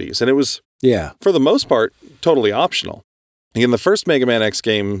abilities. And it was for the most part totally optional. In the first Mega Man X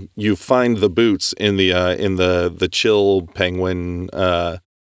game, you find the boots in the Chill Penguin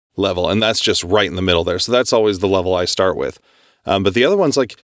level, and that's just right in the middle there. So that's always the level I start with. But the other one's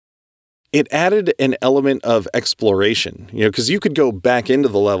like, it added an element of exploration, because you could go back into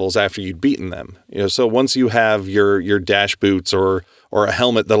the levels after you'd beaten them. So once you have your dash boots or a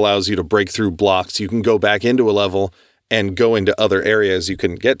helmet that allows you to break through blocks, you can go back into a level and go into other areas you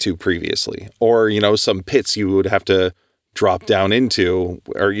couldn't get to previously. Or, some pits you would have to drop down into,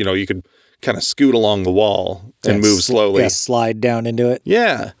 or, you could kind of scoot along the wall and move slowly. Yeah, slide down into it.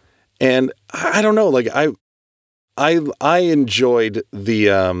 Yeah. And I don't know, like I enjoyed the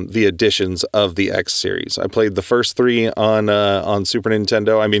additions of the X series. I played the first 3 on Super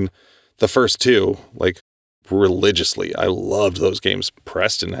Nintendo. I mean, the first 2 like religiously. I loved those games.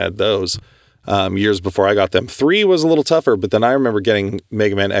 Preston had those years before I got them. 3 was a little tougher, but then I remember getting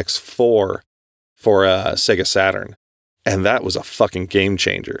Mega Man X4 for Sega Saturn, and that was a fucking game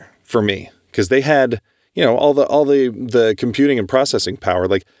changer for me, because they had all the computing and processing power.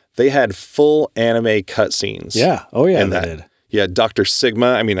 Like, they had full anime cutscenes. Yeah. Oh, yeah, they did. Yeah, Dr.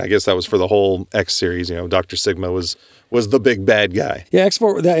 Sigma. I mean, I guess that was for the whole X series. Dr. Sigma was the big bad guy. Yeah,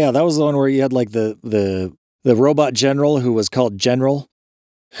 X4. That was the one where you had like the robot general who was called General,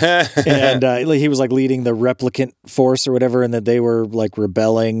 and he was like leading the replicant force or whatever, and that they were like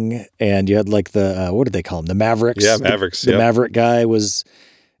rebelling. And you had like the what did they call them? The Mavericks. Yeah, Mavericks. The Maverick guy was.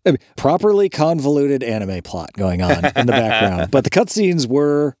 I mean, properly convoluted anime plot going on in the background, but the cutscenes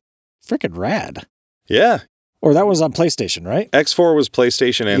were freaking rad. Yeah. Or that was on PlayStation, right? X4 was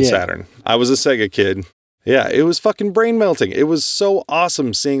PlayStation and Saturn. I was a Sega kid. Yeah, it was fucking brain melting. It was so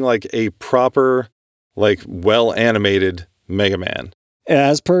awesome seeing like a proper, like well animated Mega Man.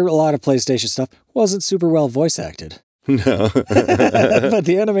 As per a lot of PlayStation stuff, wasn't super well voice acted. No. But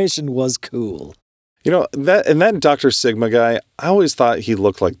the animation was cool. That Dr. Sigma guy, I always thought he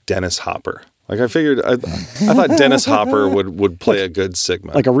looked like Dennis Hopper. Like I thought Dennis Hopper would play a good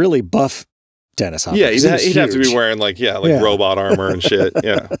Sigma. Like a really buff Dennis Hopper. Yeah, he'd have to be wearing like robot armor and shit.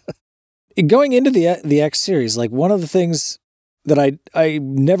 Yeah. Going into the X series, like one of the things that I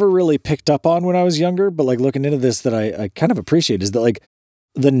never really picked up on when I was younger, but like looking into this that I kind of appreciate is that like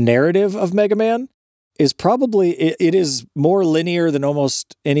the narrative of Mega Man is probably, it is more linear than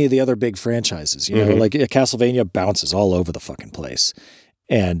almost any of the other big franchises. Like Castlevania bounces all over the fucking place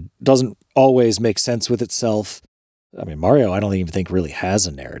and doesn't always make sense with itself. I mean, Mario, I don't even think really has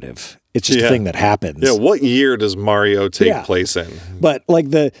a narrative. It's just a thing that happens. Yeah, what year does Mario take place in? But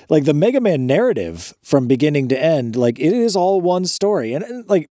like the Mega Man narrative from beginning to end, like it is all one story. And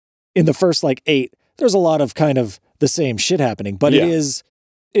like in the first like 8, there's a lot of kind of the same shit happening, but it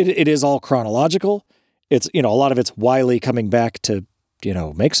is all chronological. It's, a lot of it's Wily coming back to,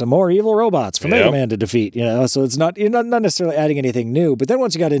 make some more evil robots for Mega Man to defeat, so it's not, you're not necessarily adding anything new. But then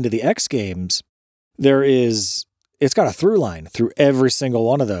once you got into the X games, it's got a through line through every single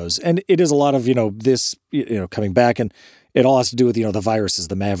one of those. And it is a lot of, this, coming back, and it all has to do with, the viruses,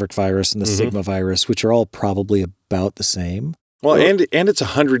 the Maverick virus and the Sigma virus, which are all probably about the same. Well, and it's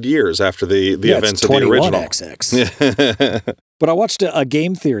 100 years after the events of the original. XX. But I watched a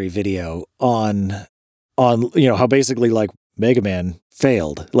game theory video on how basically like Mega Man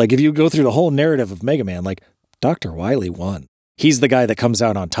failed. Like if you go through the whole narrative of Mega Man, like Dr. Wily won. He's the guy that comes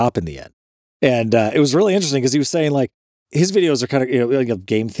out on top in the end. And it was really interesting because he was saying like his videos are kind of, like a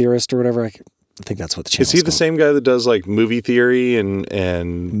game theorist or whatever. I think that's what the Is channel he the same guy that does like movie theory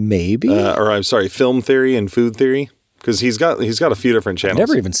and Maybe. or I'm sorry, film theory and food theory? Because he's got a few different channels. I've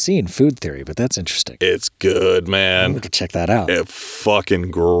never even seen Food Theory, but that's interesting. It's good, I'm man. going to check that out. It's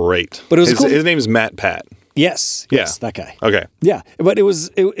fucking great. But it was his, cool. his name is Matt Pat. Yes, Yeah. that guy. Okay. Yeah, but it was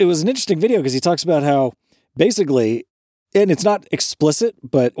an interesting video because he talks about how basically, and it's not explicit,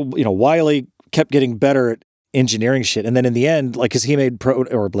 but Wily kept getting better at engineering shit, and then in the end, like, because he made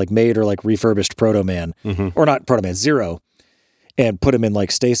refurbished Proto Man, or not Proto Man, Zero, and put him in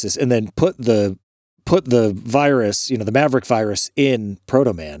like stasis, and then put the virus, the Maverick virus, in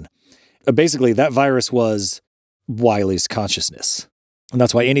Proto Man. Basically, that virus was Wily's consciousness. And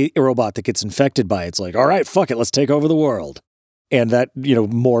that's why any robot that gets infected by it's like, all right, fuck it, let's take over the world. And that,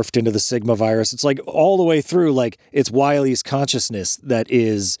 morphed into the Sigma virus. It's like all the way through, like, it's Wily's consciousness that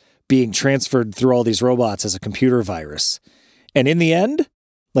is being transferred through all these robots as a computer virus. And in the end,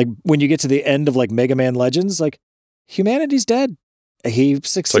 like, when you get to the end of like Mega Man Legends, like, humanity's dead. He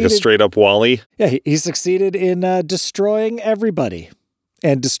succeeded. It's like a straight up Wally. Yeah, he succeeded in destroying everybody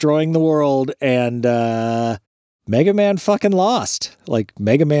and destroying the world, and Mega Man fucking lost. Like,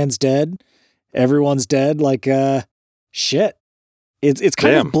 Mega Man's dead. Everyone's dead. Like, shit. It's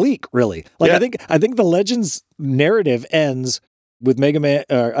kind of bleak, really. Like, yeah. I think the Legends narrative ends with Mega Man.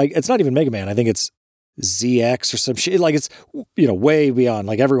 It's not even Mega Man. I think it's ZX or some shit. Like, it's way beyond.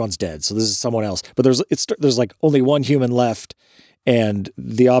 Like, everyone's dead. So this is someone else. But there's like only one human left, and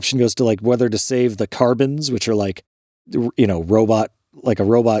the option goes to like whether to save the Carbons, which are like robot, like a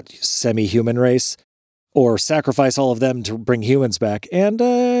robot semi-human race, or sacrifice all of them to bring humans back. And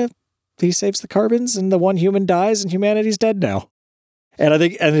he saves the Carbons, and the one human dies, and humanity's dead now. And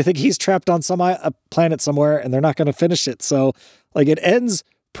I think he's trapped on some planet somewhere, and they're not going to finish it. So, like, it ends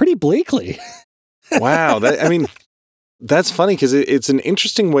pretty bleakly. Wow, that's funny because it's an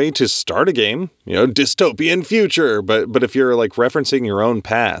interesting way to start a game. Dystopian future, but if you're like referencing your own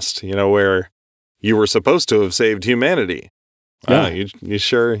past, where you were supposed to have saved humanity. Yeah. You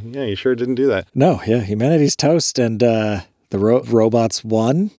sure didn't do that. No, yeah, humanity's toast, and the robots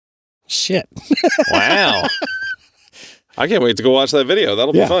won. Shit. Wow. I can't wait to go watch that video.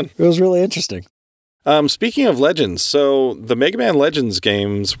 That'll be fun. It was really interesting. Speaking of Legends, so the Mega Man Legends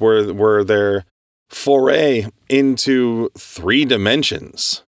games were their foray into 3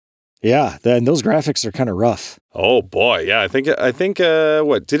 dimensions. Yeah, and those graphics are kind of rough. Oh boy, yeah. I think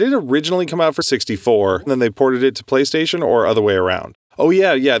what did it originally come out for 64, and then they ported it to PlayStation, or other way around? Oh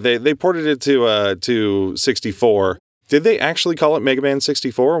yeah. They ported it to 64. Did they actually call it Mega Man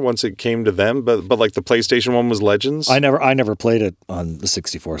 64 once it came to them? But like the PlayStation one was Legends? I never played it on the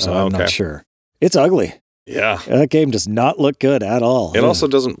 64, so I'm not sure. It's ugly. Yeah. That game does not look good at all. It also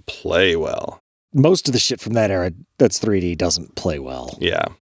doesn't play well. Most of the shit from that era that's 3D doesn't play well. Yeah.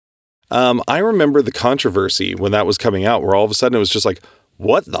 I remember the controversy when that was coming out, where all of a sudden it was just like,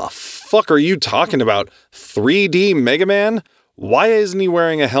 what the fuck are you talking about? 3D Mega Man? Why isn't he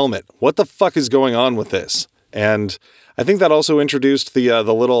wearing a helmet? What the fuck is going on with this? And I think that also introduced the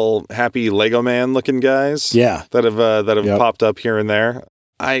little happy Lego Man looking guys. That have popped up here and there.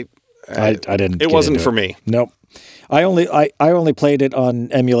 I didn't. It wasn't for me. Nope. I only played it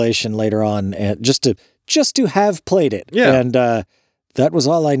on emulation later on, and just to have played it. Yeah. And that was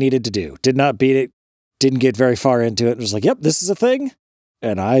all I needed to do. Did not beat it. Didn't get very far into it. It was like, yep, this is a thing,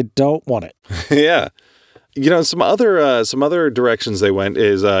 and I don't want it. Yeah. Some other directions they went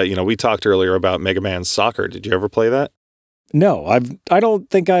is, we talked earlier about Mega Man Soccer. Did you ever play that? No, I don't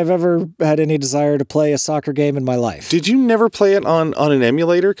think I've ever had any desire to play a soccer game in my life. Did you never play it on an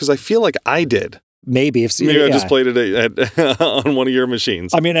emulator? Because I feel like I did. Maybe I just played it on one of your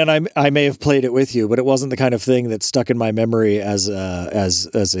machines. I mean, and I may have played it with you, but it wasn't the kind of thing that stuck in my memory as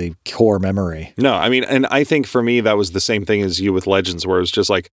a core memory. No, I mean, and I think for me that was the same thing as you with Legends, where it was just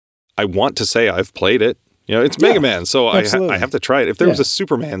like, I want to say I've played it. It's Mega Man, so I have to try it. If there was a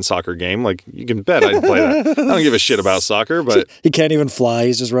Superman soccer game, like, you can bet I'd play that. I don't give a shit about soccer, but... He can't even fly.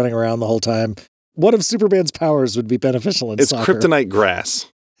 He's just running around the whole time. What if Superman's powers would be beneficial in soccer? It's kryptonite grass.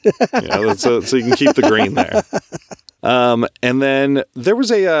 So you can keep the green there. And then there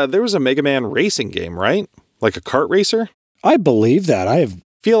was a Mega Man racing game, right? Like a kart racer? I believe that.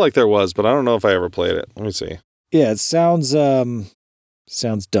 Feel like there was, but I don't know if I ever played it. Let me see. Yeah, it sounds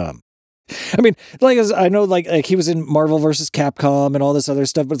dumb. I mean, like, I know, like he was in Marvel vs. Capcom and all this other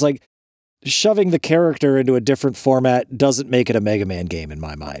stuff, but it's like shoving the character into a different format doesn't make it a Mega Man game in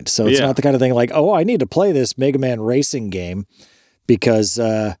my mind. So it's not the kind of thing like, oh, I need to play this Mega Man racing game because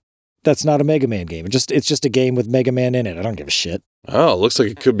that's not a Mega Man game. It's just a game with Mega Man in it. I don't give a shit. Oh, looks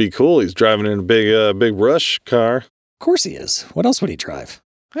like it could be cool. He's driving in a big Rush car. Of course he is. What else would he drive?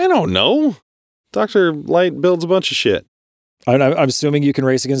 I don't know. Dr. Light builds a bunch of shit. I'm assuming you can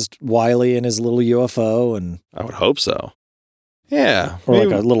race against Wily and his little UFO, and I would hope so. Yeah. or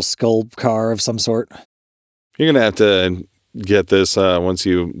like a little skull car of some sort. You're going to have to get this once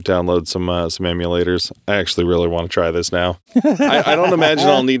you download some emulators. I actually really want to try this now. I don't imagine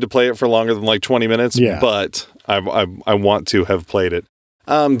I'll need to play it for longer than like 20 minutes, but I want to have played it.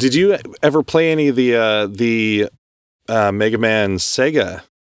 Did you ever play any of the Mega Man Sega,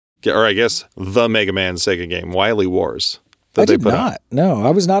 or I guess the Mega Man Sega game, Wily Wars? I did not. No, I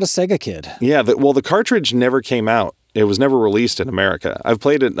was not a Sega kid. Yeah, the cartridge never came out. It was never released in America. I've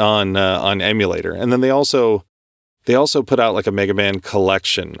played it on emulator, and then they also put out like a Mega Man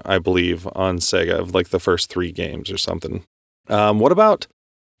collection, I believe, on Sega of like the first 3 games or something. What about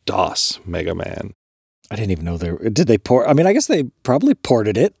DOS Mega Man? I didn't even know did they port? I mean, I guess they probably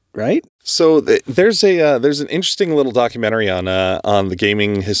ported it, right? So there's an interesting little documentary on the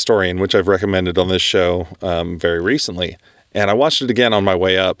Gaming Historian, which I've recommended on this show very recently. And I watched it again on my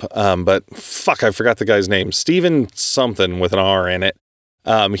way up, but fuck, I forgot the guy's name. Steven something with an R in it.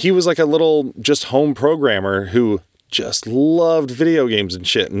 He was like a little just home programmer who just loved video games and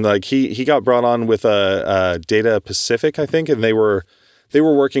shit. And like he got brought on with Data Pacific, I think, and they were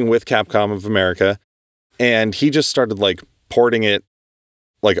working with Capcom of America. And he just started like porting it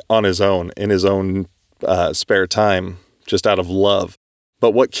like on his own, in his own spare time, just out of love.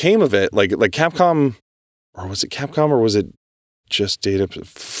 But what came of it, like Capcom, or was it Capcom or was it just Data?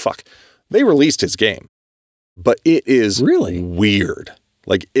 Fuck. They released his game, but it is really weird.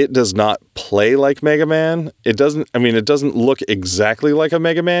 Like, it does not play like Mega Man. It doesn't look exactly like a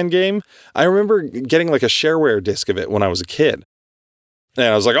Mega Man game. I remember getting like a shareware disc of it when I was a kid. And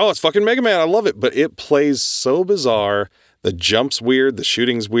I was like, oh, it's fucking Mega Man. I love it. But it plays so bizarre. The jump's weird. The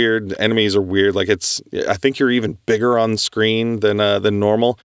shooting's weird. The enemies are weird. Like, I think you're even bigger on screen than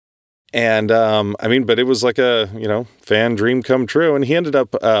normal. And, but it was like a, fan dream come true. And he ended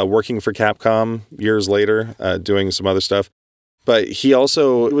up working for Capcom years later, doing some other stuff. But he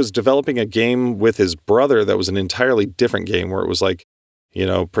also was developing a game with his brother that was an entirely different game where it was like,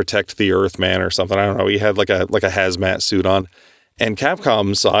 Protect the Earthman or something. I don't know. He had like a hazmat suit on. And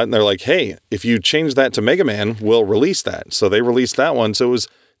Capcom saw it and they're like, hey, if you change that to Mega Man, we'll release that. So they released that one. So it was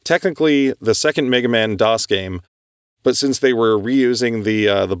technically the second Mega Man DOS game. But since they were reusing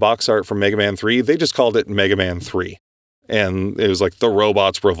the box art from Mega Man 3, they just called it Mega Man 3. And it was like The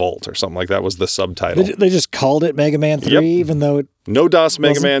Robots Revolt or something like that was the subtitle. They just called it Mega Man 3, even though it no DOS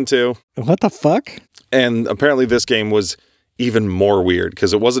Mega Man 2. What the fuck? And apparently this game was even more weird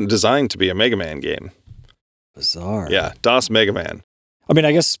because it wasn't designed to be a Mega Man game. Bizarre. Yeah, DOS Mega Man. I mean,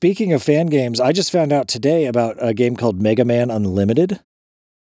 I guess speaking of fan games, I just found out today about a game called Mega Man Unlimited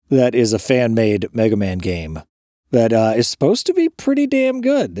that is a fan-made Mega Man game that is supposed to be pretty damn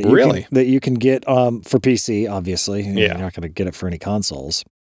good. That you can get for PC, obviously. Yeah. You're not going to get it for any consoles.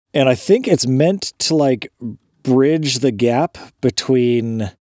 And I think it's meant to like bridge the gap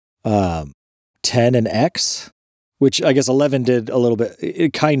between 10 and X, which I guess 11 did a little bit,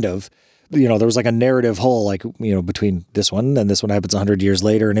 it kind of. There was like a narrative hole, like, between this one and this one happens 100 years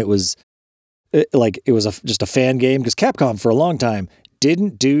later. And it was just a fan game because Capcom for a long time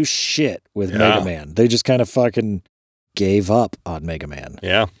didn't do shit with Mega Man. They just kind of fucking gave up on Mega Man.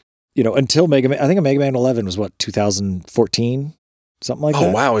 Yeah. Until Mega Man, I think Mega Man 11 was 2014? Something like that.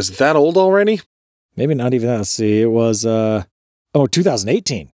 Oh, wow. Is it that old already? Maybe not even that. Let's see. It was,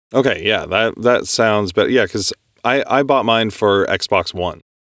 2018. Okay. Yeah. That sounds better. Yeah. Cause I bought mine for Xbox One.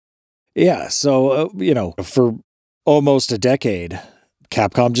 Yeah, so, for almost a decade,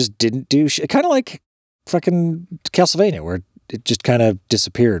 Capcom just didn't do shit. Kind of like fucking Castlevania, where it just kind of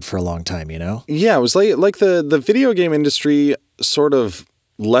disappeared for a long time, Yeah, it was like the video game industry sort of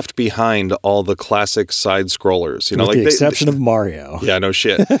left behind all the classic side-scrollers. With the exception of Mario. Yeah, no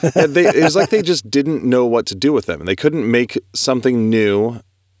shit. It was like they just didn't know what to do with them. And they couldn't make something new,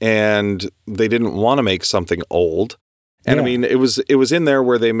 and they didn't want to make something old. And I mean, it was in there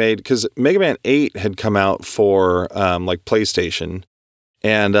where they made, because Mega Man 8 had come out for like PlayStation,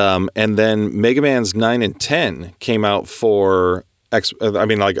 and then Mega Man's 9 and 10 came out for I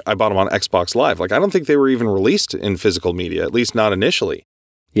bought them on Xbox Live. Like, I don't think they were even released in physical media, at least not initially.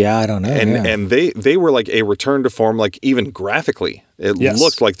 Yeah, I don't know. And they were like a return to form, like even graphically, it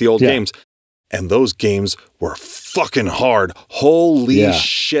looked like the old games, and those games were fucking hard. Holy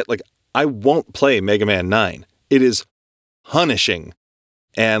shit! Like, I won't play Mega Man 9. It is punishing.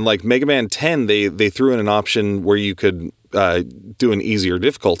 And like Mega Man 10, they threw in an option where you could do an easier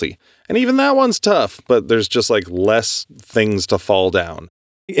difficulty. And even that one's tough, but there's just like less things to fall down.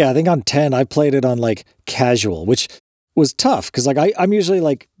 Yeah, I think on 10, I played it on like casual, which was tough because like I'm usually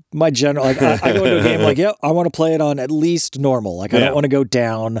like my general, like I go into a game like, yeah, I want to play it on at least normal. Like I Yeah. don't want to go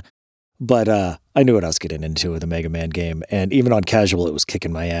down, but I knew what I was getting into with a Mega Man game. And even on casual, it was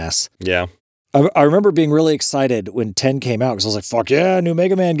kicking my ass. Yeah. I remember being really excited when 10 came out because I was like, fuck yeah, new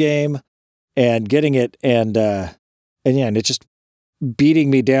Mega Man game, and getting it. And it's just beating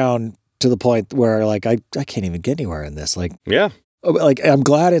me down to the point where like, I can't even get anywhere in this. Like, Yeah. I'm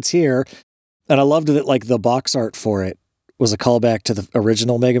glad it's here. And I loved that like the box art for it was a callback to the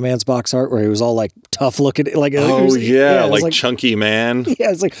original Mega Man's box art where he was all like tough looking. Like, Oh, it was, yeah. it was Like chunky man.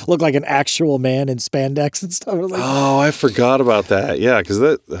 yeah, it's like looked like an actual man in spandex and stuff. I was like, Oh, I forgot about that. Yeah, because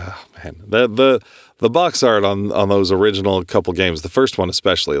the box art on those original couple games, the first one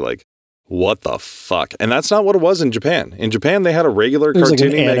especially, like, what the fuck? And that's not what it was in Japan. In Japan, they had a regular it was like an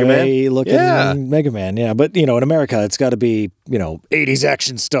cartoony Mega Man. anime-looking Yeah. Mega Man, yeah. But, in America, it's got to be, 80s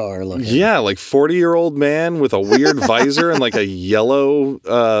action star looking. Yeah, like 40-year-old man with a weird visor and like a yellow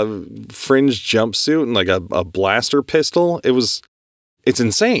fringed jumpsuit and like a blaster pistol. It's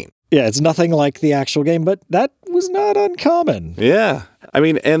insane. Yeah, it's nothing like the actual game, but that was not uncommon. Yeah. I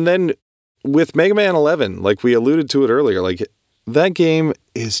mean, and then with Mega Man 11, like we alluded to it earlier, like that game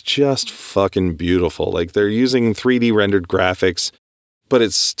is just fucking beautiful. Like they're using 3D rendered graphics, but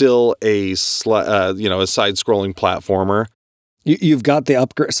it's still a side-scrolling platformer. You've got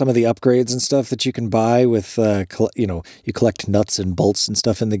some of the upgrades and stuff that you can buy with, you collect nuts and bolts and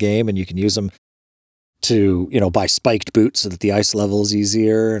stuff in the game, and you can use them to, buy spiked boots so that the ice level is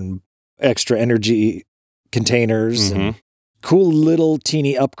easier, and extra energy containers and cool little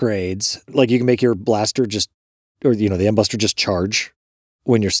teeny upgrades. Like you can make your blaster the M-Buster just charge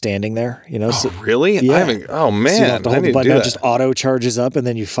when you're standing there, Oh, really? Yeah. Oh, man. So you don't have to I hold need the to button do down, that. just auto charges up and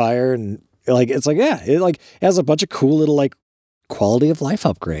then you fire and it has a bunch of cool little like quality of life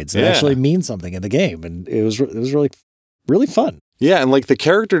upgrades that Yeah. actually mean something in the game. And it was really, really fun. Yeah, and like the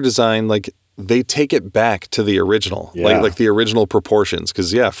character design, like they take it back to the original, Yeah. like the original proportions.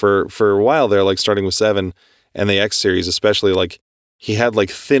 Because for a while there, like starting with 7 and the X series, especially, like he had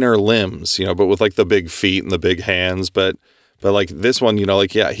like thinner limbs, but with like the big feet and the big hands. But like this one,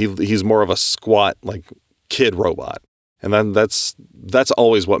 he's more of a squat like kid robot, and then that's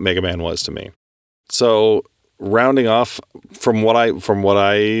always what Mega Man was to me. So rounding off from what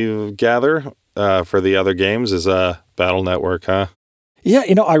I gather for the other games is Battle Network, huh? Yeah.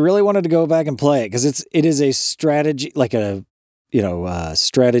 I really wanted to go back and play it because it is a strategy, like a,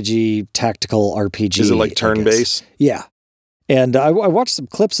 strategy tactical RPG. Is it like I turn guess. based? Yeah. And I watched some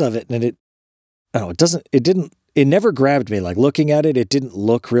clips of it and it never grabbed me. Like looking at it, it didn't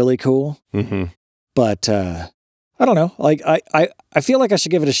look really cool. Mm-hmm. But I don't know. Like I feel like I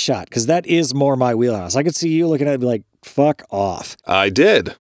should give it a shot because that is more my wheelhouse. I could see you looking at it and be like, fuck off. I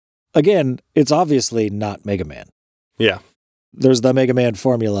did. Again, it's obviously not Mega Man. Yeah. There's the Mega Man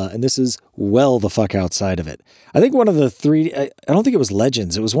formula, and this is well the fuck outside of it. I think one of the I don't think it was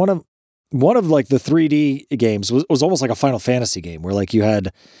Legends. It was one of like the 3D games was almost like a Final Fantasy game where like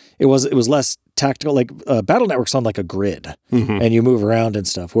it was less tactical. Like Battle Network's on like a grid and you move around and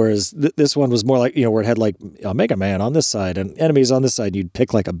stuff. Whereas this one was more like, where it had like a Mega Man on this side and enemies on this side. You'd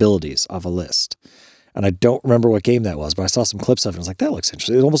pick like abilities off a list. And I don't remember what game that was, but I saw some clips of it and I was like, that looks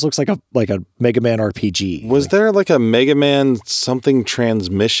interesting. It almost looks like a Mega Man RPG. Was there like a Mega Man something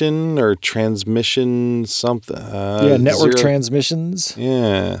transmission or transmission something? Network transmissions.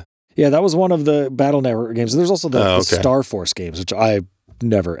 Yeah. Yeah, that was one of the Battle Network games. There's also the okay. Star Force games, which I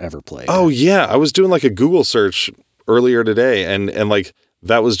never ever played. Oh yeah, I was doing like a Google search earlier today, and like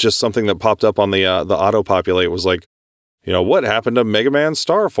that was just something that popped up on the auto populate. It was like, what happened to Mega Man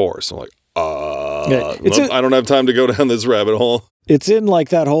Star Force? I'm like, I don't have time to go down this rabbit hole. It's in like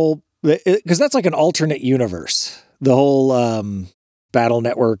that whole because that's like an alternate universe. The whole Battle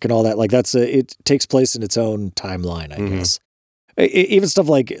Network and all that. Like it takes place in its own timeline, I guess. Even stuff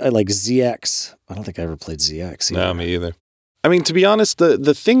like ZX. I don't think I ever played ZX either. No, me either. I mean, to be honest,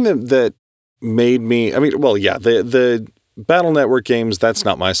 the thing that made me, the Battle Network games, that's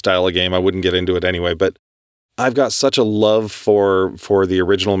not my style of game. I wouldn't get into it anyway, but I've got such a love for the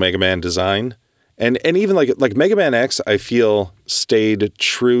original Mega Man design. And even like Mega Man X, I feel stayed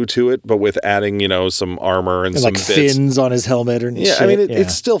true to it, but with adding, some armor and some like bits. fins on his helmet and yeah, shit. I mean,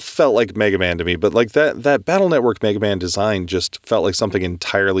 it still felt like Mega Man to me, but like that Battle Network Mega Man design just felt like something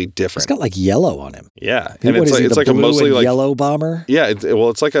entirely different. It's got like yellow on him. Yeah, And it's like a mostly and like yellow bomber. yeah.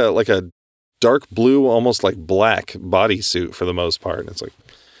 It's like a dark blue, almost like black bodysuit for the most part. And it's like,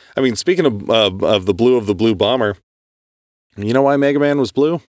 I mean, speaking of the blue bomber, you know why Mega Man was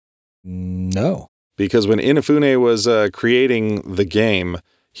blue? No. Because when Inafune was creating the game,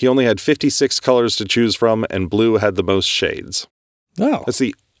 he only had 56 colors to choose from, and blue had the most shades. Oh. That's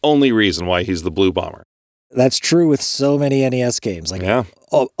the only reason why he's the blue bomber. That's true with so many NES games. Like Yeah.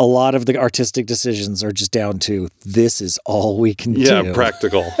 a lot of the artistic decisions are just down to this is all we can do. Yeah,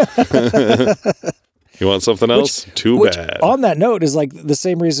 practical. You want something else? Too bad. On that note is like the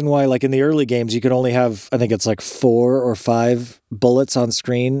same reason why like in the early games you could only have, I think it's like 4 or 5 bullets on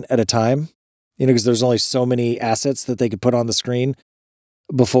screen at a time. You know, because there's only so many assets that they could put on the screen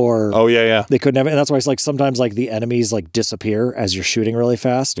before Oh, yeah. they couldn't have it. And that's why it's like sometimes like the enemies like disappear as you're shooting really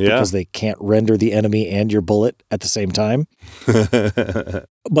fast because they can't render the enemy and your bullet at the same time.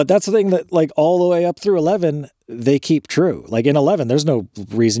 But that's the thing that like all the way up through 11, they keep true. Like in 11, there's no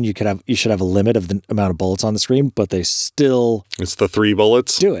reason you should have a limit of the amount of bullets on the screen, but they still It's the 3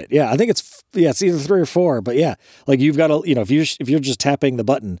 bullets. do it. Yeah, I think it's either 3 or 4, but yeah, like you've got to, you know, if you're just tapping the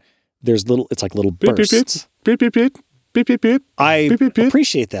button, it's like little Beep, beep, beep. bursts. Beep, beep, beep. Beep, beep, beep. I Beep, beep, beep.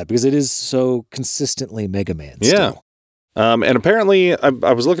 appreciate that because it is so consistently Mega Man. Yeah. Still. And apparently, I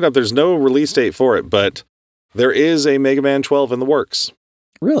was looking up, there's no release date for it, but there is a Mega Man 12 in the works.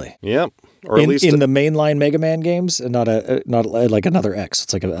 Really? Yep. Or at least in the mainline Mega Man games, and not like another X.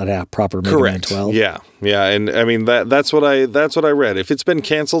 It's like a proper Mega Man 12. Yeah, and I mean that's what I read. If it's been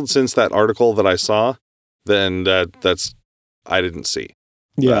canceled since that article that I saw, then that's I didn't see.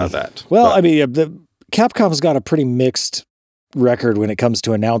 That. Well, But- I mean, the Capcom's got a pretty mixed record when it comes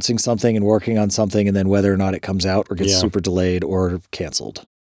to announcing something and working on something, and then whether or not it comes out or gets super delayed or canceled.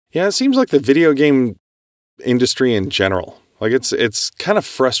 Yeah, it seems like the video game industry in general. Like it's kind of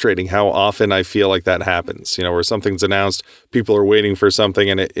frustrating how often I feel like that happens. You know, where something's announced, people are waiting for something,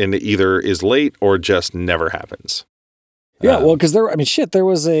 and it either is late or just never happens. Yeah, well, because there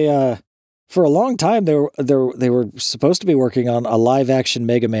was a for a long time they were supposed to be working on a live action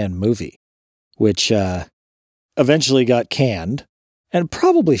Mega Man movie, which eventually got canned, and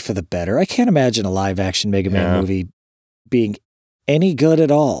probably for the better. I can't imagine a live action Mega Man movie being any good at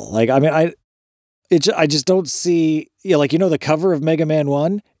all. Like, I mean, I just don't see, like, the cover of Mega Man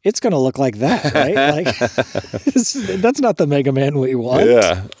 1, it's going to look like that, right? Like, that's not the Mega Man we want.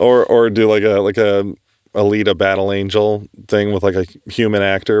 Yeah. Or do like a Alita Battle Angel thing with like a human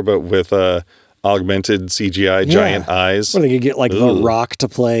actor, but with augmented CGI giant eyes. Or they could get like The Rock to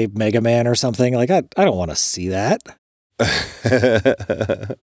play Mega Man or something. Like, I don't want to see that.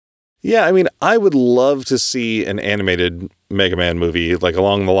 Yeah, I mean, I would love to see an animated Mega Man movie, like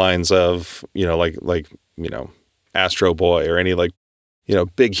along the lines of, like Astro Boy or any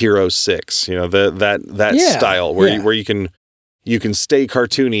Big Hero 6, that style where you can stay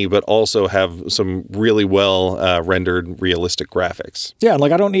cartoony but also have some really well rendered realistic graphics. Yeah,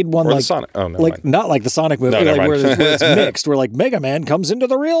 like I don't need one or like Sonic. Oh, no, like not like the Sonic movie, No, like where it's mixed, where like Mega Man comes into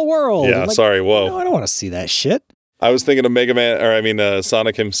the real world. Yeah, like, sorry, whoa. No, I don't want to see that shit. I was thinking of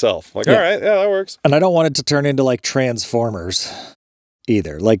Sonic himself. Like, all right, yeah, that works. And I don't want it to turn into like Transformers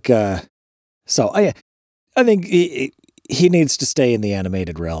either. Like, so I think he needs to stay in the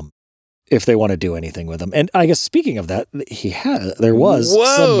animated realm if they want to do anything with him. And I guess speaking of that, there was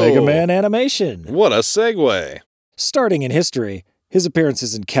some Mega Man animation. What a segue. Starting in history, his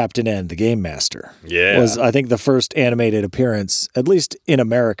appearances in Captain N, the Game Master, was, I think, the first animated appearance, at least in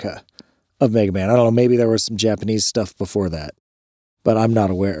America, of Mega Man. I don't know, maybe there was some Japanese stuff before that, but I'm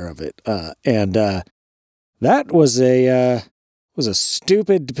not aware of it. And that was a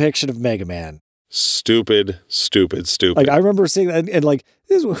stupid depiction of Mega Man. Stupid. Like, I remember seeing that, and like,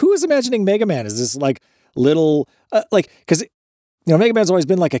 who is imagining Mega Man? Is this like little, because Mega Man's always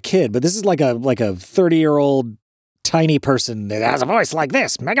been like a kid, but this is like a 30-year-old tiny person that has a voice like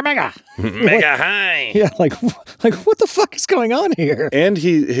this, Mega Mega high. Yeah, like what the fuck is going on here? And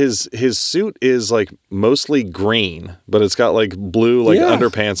his suit is like mostly green, but it's got like blue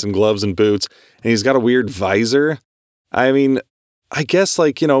underpants and gloves and boots, and he's got a weird visor. I mean, I guess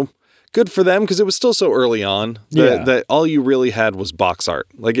good for them because it was still so early on that all you really had was box art.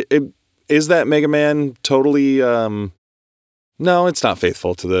 Like, is that Mega Man totally? No, it's not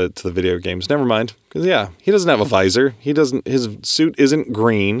faithful to the video games. Never mind, because he doesn't have a visor. His suit isn't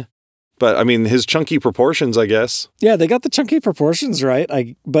green, but I mean his chunky proportions, I guess. Yeah, they got the chunky proportions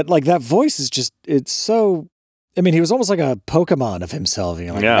right. But like that voice is just, it's so. I mean, he was almost like a Pokemon of himself.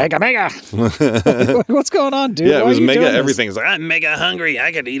 You're like, Mega. What's going on, dude? Yeah, it was Mega everything. It's like, I'm mega hungry.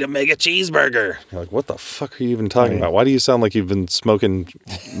 I could eat a Mega cheeseburger. You're like, what the fuck are you even talking about? Why do you sound like you've been smoking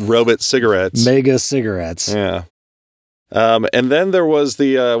robot cigarettes? Mega cigarettes. Yeah. And then there was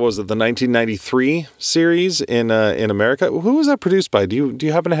the 1993 series in America. Who was that produced by? Do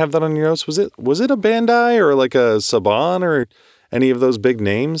you happen to have that on your notes? Was it a Bandai or like a Saban or any of those big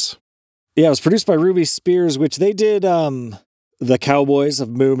names? Yeah, it was produced by Ruby Spears, which they did the Cowboys of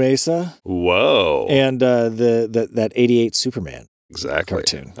Moo Mesa. Whoa. And that 88 Superman. exactly.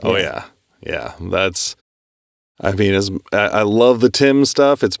 cartoon. Oh yeah. I love the Tim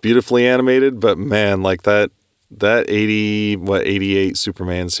stuff. It's beautifully animated, but man, like that 88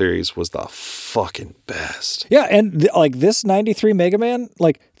 Superman series was the fucking best. Yeah, and like this 93 Mega Man,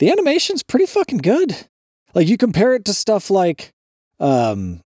 like the animation's pretty fucking good. Like you compare it to stuff like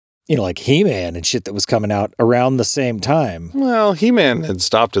like He-Man and shit that was coming out around the same time. Well, He-Man had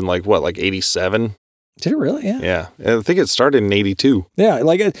stopped in like 87? Did it really? Yeah. Yeah. I think it started in 82. Yeah,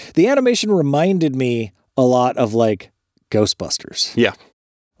 like the animation reminded me a lot of like Ghostbusters. Yeah.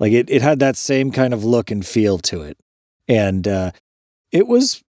 Like it had that same kind of look and feel to it. And I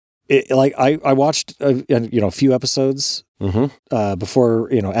watched a few episodes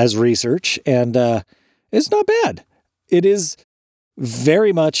before, as research, and it's not bad. It is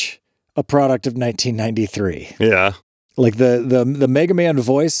very much a product of 1993. Yeah. Like the Mega Man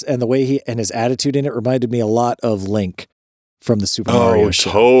voice and the way he and his attitude in it reminded me a lot of Link from the Super Mario show.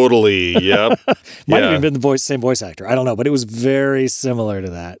 Oh, totally. Yep. Might have even been the same voice actor. I don't know, but it was very similar to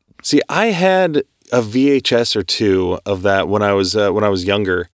that. See, I had a VHS or two of that when I was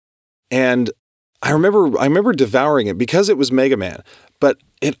younger, and I remember devouring it because it was Mega Man. But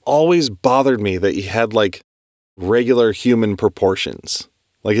it always bothered me that he had like regular human proportions.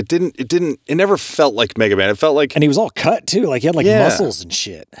 Like it never felt like Mega Man. It felt like, and he was all cut too. Like he had like muscles and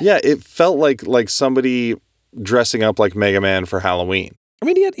shit. Yeah, it felt like somebody dressing up like Mega Man for Halloween. I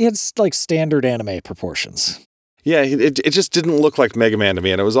mean, he had like standard anime proportions. Yeah, it just didn't look like Mega Man to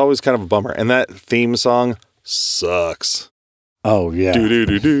me, and it was always kind of a bummer. And that theme song sucks. Oh, yeah.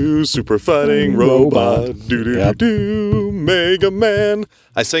 Do-do-do-do, super fighting robot. Do-do-do-do, Mega Man.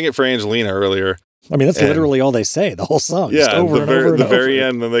 I sang it for Angelina earlier. I mean, that's literally all they say, the whole song. Yeah, just over and over and the over. very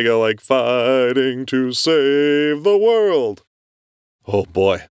end, then they go like, fighting to save the world. Oh,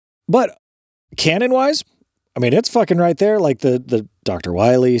 boy. But canon-wise, I mean, it's fucking right there. Like the Dr.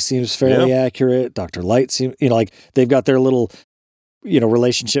 Wily seems fairly accurate. Dr. Light seems, like they've got their little,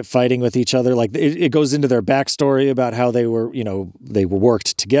 relationship fighting with each other. Like it goes into their backstory about how they were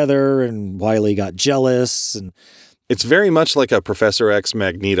worked together and Wily got jealous. And it's very much like a Professor X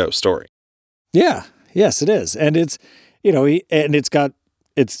Magneto story. Yeah. Yes, it is. And it's, it's got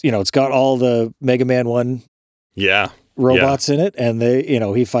all the Mega Man 1. Yeah. Robots in it, and they,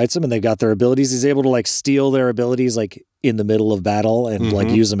 he fights them and they've got their abilities. He's able to like steal their abilities like in the middle of battle and like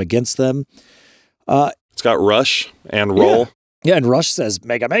use them against them. It's got Rush and Roll. Yeah, and Rush says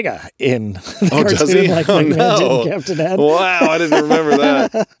Mega Mega in the cartoon, does he? like Mega Man did in Captain Ed. Wow, I didn't remember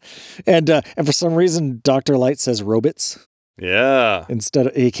that. and for some reason, Dr. Light says robots. Yeah.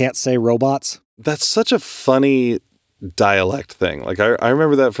 He can't say robots. That's such a funny dialect thing. Like I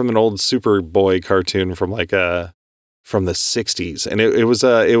remember that from an old Superboy cartoon from from the 60s. And it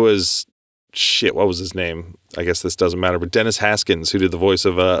was shit, what was his name? I guess this doesn't matter, but Dennis Haskins, who did the voice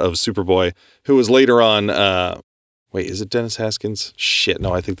of Superboy, who was later on wait, is it Dennis Haskins? Shit,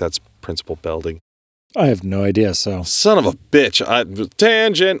 no, I think that's Principal Belding. I have no idea, so. Son of a bitch.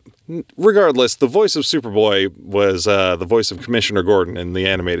 Tangent. Regardless, the voice of Superboy was the voice of Commissioner Gordon in the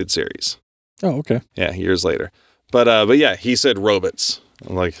animated series. Oh, okay. Yeah, years later. But yeah, he said robots.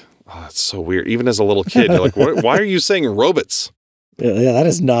 I'm like, oh, that's so weird. Even as a little kid, you're like, why are you saying robots? Yeah, that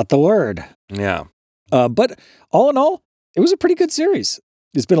is not the word. Yeah. But all in all, it was a pretty good series.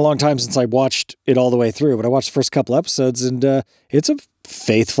 It's been a long time since I watched it all the way through, but I watched the first couple episodes, and it's a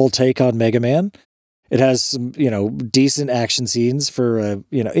faithful take on Mega Man. It has some, decent action scenes for,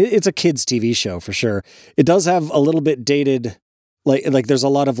 it's a kid's TV show for sure. It does have a little bit dated, like there's a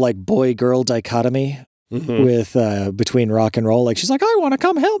lot of like boy-girl dichotomy with between Rock and Roll. Like she's like, I want to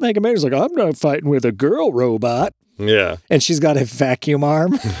come help Mega Man. He's like, I'm not fighting with a girl robot. Yeah. And she's got a vacuum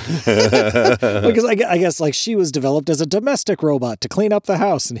arm. Because I guess like she was developed as a domestic robot to clean up the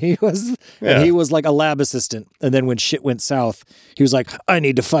house. And he was like a lab assistant. And then when shit went south, he was like, I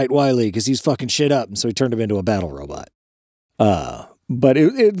need to fight Wily because he's fucking shit up. And so he turned him into a battle robot. But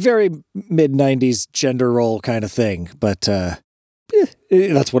it very mid-90s gender role kind of thing. But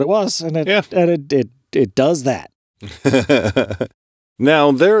that's what it was. And it does that.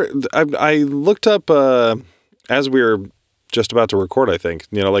 Now, I looked up... as we were just about to record, I think,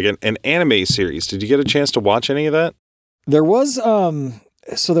 like an anime series. Did you get a chance to watch any of that? There was,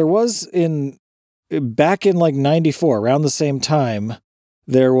 back in like 94, around the same time,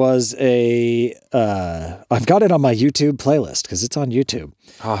 there was I've got it on my YouTube playlist because it's on YouTube.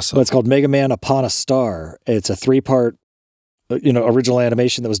 Awesome. But it's called Mega Man Upon a Star. It's a 3-part, original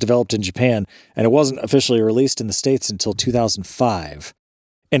animation that was developed in Japan, and it wasn't officially released in the States until 2005.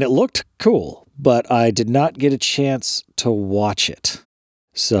 And it looked cool, but I did not get a chance to watch it.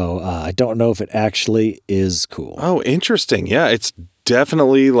 So I don't know if it actually is cool. Oh, interesting. Yeah, it's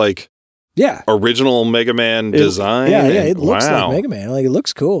definitely like Yeah. original Mega Man design. Yeah, it looks wow. like Mega Man. Like, it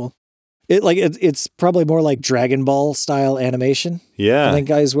looks cool. It's probably more like Dragon Ball style animation. Yeah. I think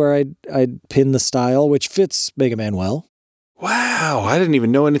is where I'd pin the style, which fits Mega Man well. Wow, I didn't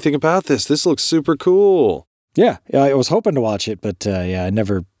even know anything about this. This looks super cool. Yeah, I was hoping to watch it, but I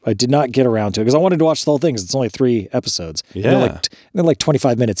did not get around to it because I wanted to watch the whole thing because it's only 3 episodes. Yeah. They're like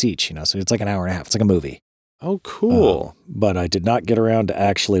 25 minutes each, so it's like an hour and a half. It's like a movie. Oh, cool. But I did not get around to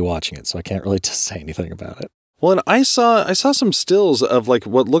actually watching it, so I can't really say anything about it. Well, and I saw some stills of like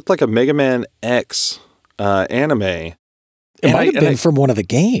what looked like a Mega Man X anime. It might have been from one of the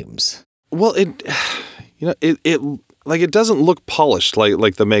games. Well, it it doesn't look polished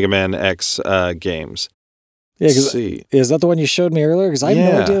like the Mega Man X games. Yeah, see. Is that the one you showed me earlier? Because I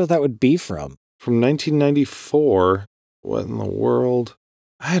have no idea what that would be from. From 1994. What in the world?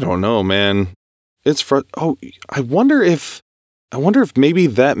 I don't know, man. It's I wonder if maybe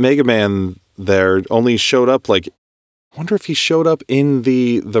that Mega Man there only showed up I wonder if he showed up in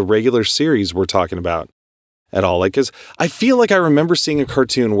the regular series we're talking about at all. Like, 'cause I feel like I remember seeing a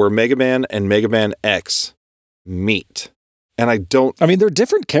cartoon where Mega Man and Mega Man X meet. And I mean, they're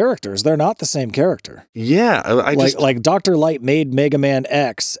different characters. They're not the same character. Yeah. Like Dr. Light made Mega Man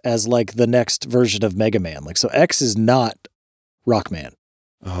X as like the next version of Mega Man. Like, so X is not Rockman.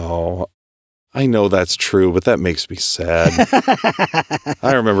 Oh, I know that's true, but that makes me sad.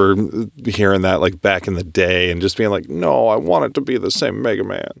 I remember hearing that like back in the day and just being like, no, I want it to be the same Mega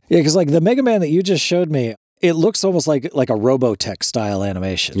Man. Yeah, because like the Mega Man that you just showed me, it looks almost like a Robotech style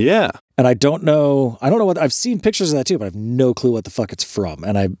animation. Yeah. And I don't know what, I've seen pictures of that too, but I have no clue what the fuck it's from.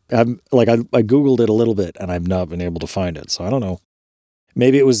 And I Googled it a little bit and I've not been able to find it. So I don't know.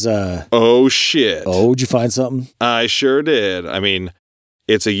 Maybe it was, oh shit. Oh, did you find something? I sure did. I mean,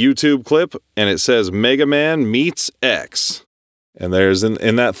 it's a YouTube clip and it says Mega Man meets X. And there's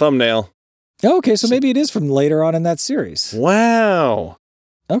in that thumbnail. Oh, okay. So maybe it is from later on in that series. Wow.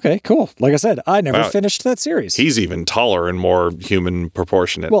 Okay, cool. Like I said, I never finished that series. He's even taller and more human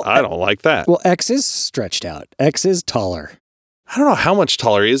proportionate. Well, I don't like that. Well, X is stretched out. X is taller. I don't know how much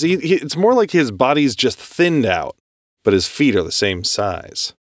taller he is. It's more like his body's just thinned out, but his feet are the same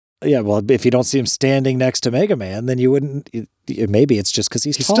size. Yeah, well, if you don't see him standing next to Mega Man, then you wouldn't. Maybe it's just because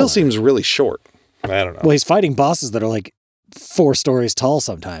he's taller. He still seems really short. I don't know. Well, he's fighting bosses that are like 4 stories tall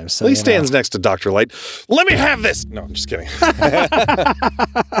sometimes. So, he stands next to Dr. Light. Let me have this. No, I'm just kidding.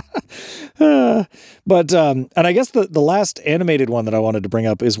 But and I guess the last animated one that I wanted to bring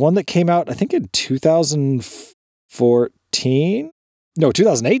up is one that came out, I think in 2014. No,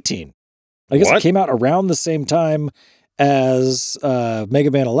 2018. I guess it came out around the same time as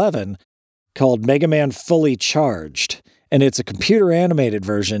Mega Man 11, called Mega Man Fully Charged. And it's a computer animated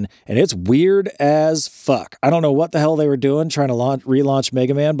version, and it's weird as fuck. I don't know what the hell they were doing trying to relaunch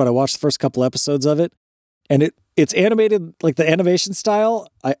Mega Man, but I watched the first couple episodes of it, and it's animated like the animation style.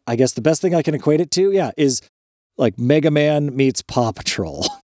 I guess the best thing I can equate it to, is like Mega Man meets Paw Patrol.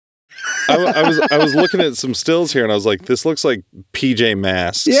 I was looking at some stills here, and I was like, this looks like PJ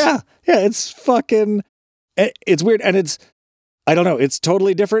Masks. Yeah, it's fucking, it's weird, and I don't know, it's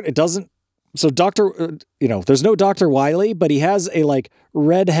totally different. It doesn't. So there's no Dr. Wily, but he has a like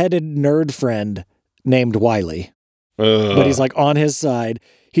red-headed nerd friend named Wily. But he's like on his side.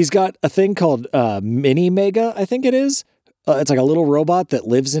 He's got a thing called Mini Mega, I think it is. It's like a little robot that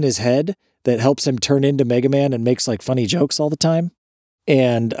lives in his head that helps him turn into Mega Man and makes like funny jokes all the time.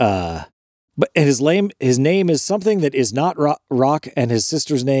 And his name is something that is not Rock, and his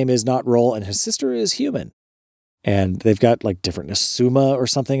sister's name is not Roll, and his sister is human. And they've got like different Nasuma or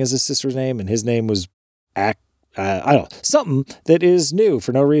something as his sister's name, and his name was I don't know, something that is new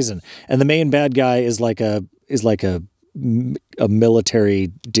for no reason. And the main bad guy is like a military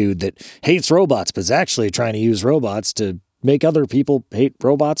dude that hates robots, but is actually trying to use robots to make other people hate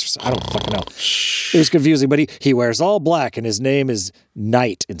robots. I don't fucking know. It was confusing, but he wears all black, and his name is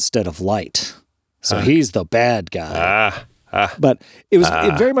Night instead of Light. So he's the bad guy. But it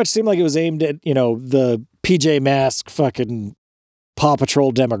very much seemed like it was aimed at, the PJ Masks fucking Paw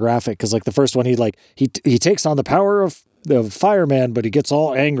Patrol demographic. Cause like the first one, he takes on the power of the fireman, but he gets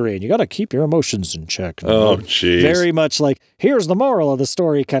all angry, and you got to keep your emotions in check. Oh, geez. Very much like, here's the moral of the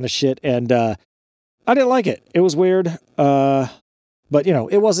story kind of shit. And, I didn't like it. It was weird. But,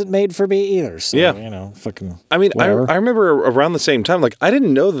 it wasn't made for me either. So, fucking. I mean, I whatever. remember around the same time, like, I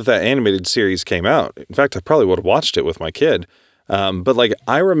didn't know that animated series came out. In fact, I probably would have watched it with my kid. But, like,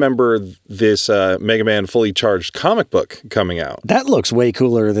 I remember this Mega Man Fully Charged comic book coming out. That looks way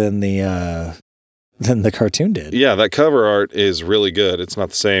cooler than the than the cartoon did. Yeah, that cover art is really good. It's not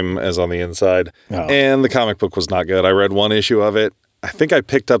the same as on the inside. Oh. And the comic book was not good. I read one issue of it. I think I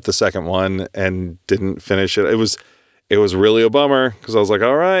picked up the second one and didn't finish it. It was really a bummer because I was like,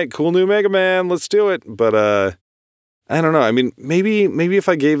 all right, cool new Mega Man, let's do it. But I don't know. I mean, maybe if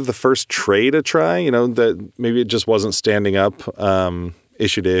I gave the first trade a try, that maybe it just wasn't standing up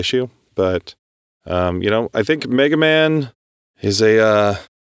issue to issue. But, I think Mega Man is a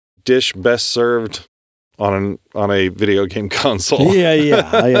dish best served on a video game console. Yeah.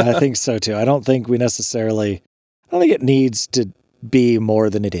 I think so too. I don't think it needs to be more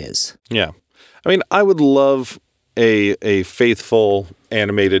than it is. Yeah. I mean, I would love a faithful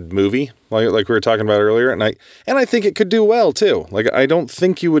animated movie like we were talking about earlier, and I think it could do well too. Like, I don't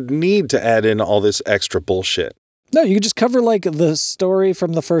think you would need to add in all this extra bullshit. No, you could just cover like the story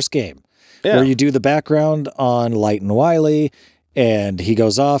from the first game. Yeah. Where you do the background on Light and Wily, and he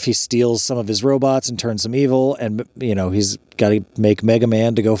goes off, he steals some of his robots and turns them evil, and he's got to make Mega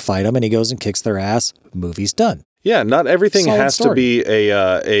Man to go fight them, and he goes and kicks their ass. Movie's done. Yeah, not everything Solid has story. to be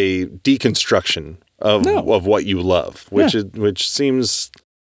a deconstruction of what you love, which seems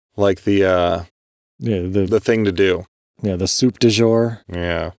like the thing to do. Yeah, the soup du jour.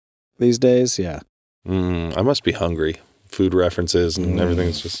 Yeah. These days, yeah. I must be hungry. Food references and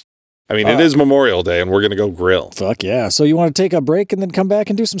everything's just... I mean, it is Memorial Day, and we're going to go grill. Fuck yeah. So you want to take a break and then come back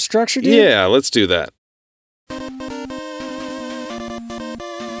and do some structure, dude? Yeah, let's do that.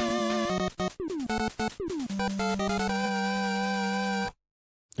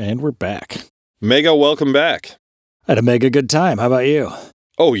 And we're back. Mega, welcome back. I had a mega good time. How about you?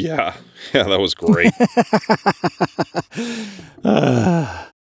 Oh, yeah. Yeah, that was great.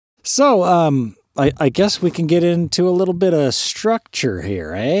 I guess we can get into a little bit of structure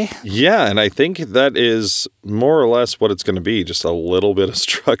here, eh? Yeah, and I think that is more or less what it's going to be, just a little bit of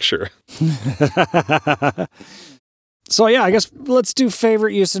structure. So yeah, I guess let's do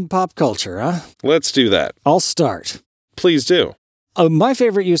favorite use in pop culture, huh? Let's do that. I'll start. Please do. My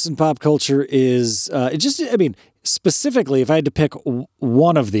favorite use in pop culture is, specifically, if I had to pick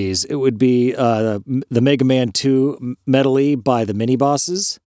one of these, it would be the Mega Man 2 medley by the Mini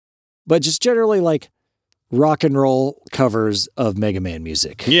Bosses. But just generally like rock and roll covers of Mega Man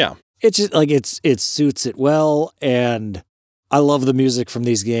music. Yeah. It's just like it suits it well, and I love the music from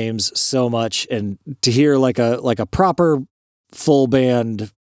these games so much, and to hear like a proper full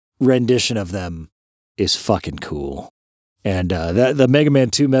band rendition of them is fucking cool. And the Mega Man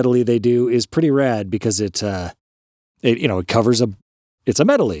 2 medley they do is pretty rad because it covers it's a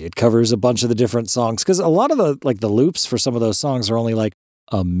medley. It covers a bunch of the different songs, because a lot of the loops for some of those songs are only like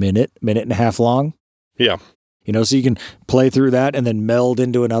a minute and a half long. Yeah. So you can play through that and then meld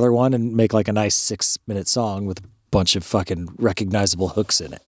into another one and make like a nice 6-minute song with a bunch of fucking recognizable hooks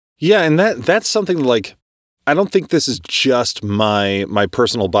in it. Yeah, and that's something like, I don't think this is just my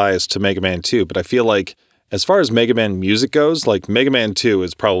personal bias to Mega Man 2, but I feel like as far as Mega Man music goes, like Mega Man 2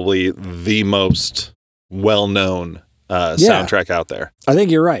 is probably the most well-known soundtrack out there. I think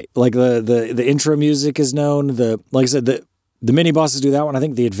you're right. Like the intro music is known. Like I said, the Mini Bosses do that one. I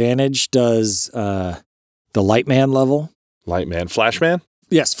think the Advantage does the Lightman level. Lightman. Flashman?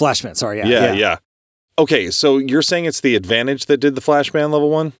 Yes, Flashman. Sorry. Yeah. Okay, so you're saying it's the Advantage that did the Flashman level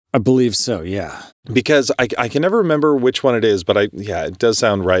one? I believe so, yeah. Because I can never remember which one it is, but it does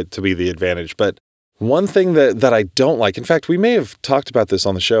sound right to be the Advantage. But one thing that I don't like, in fact, we may have talked about this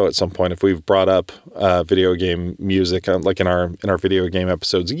on the show at some point if we've brought up video game music, like in our video game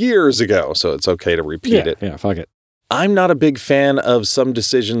episodes years ago, so it's okay to repeat it. Yeah, fuck it. I'm not a big fan of some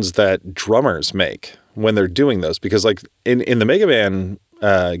decisions that drummers make when they're doing those, because like in the Mega Man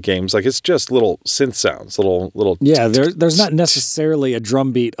games, like it's just little synth sounds, little. Yeah, there's not necessarily a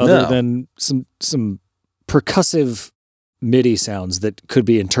drum beat other than some percussive MIDI sounds that could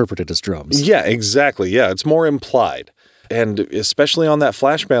be interpreted as drums. Yeah, exactly. Yeah, it's more implied, and especially on that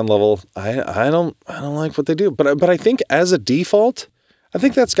Flashman level, I don't like what they do. But I think as a default, I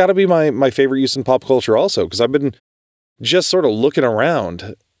think that's got to be my favorite use in pop culture also, because I've been just sort of looking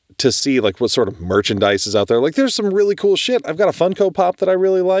around to see like what sort of merchandise is out there. Like there's some really cool shit. I've got a Funko Pop that I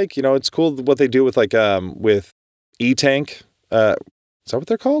really like. It's cool what they do with like with E-Tank. Is that what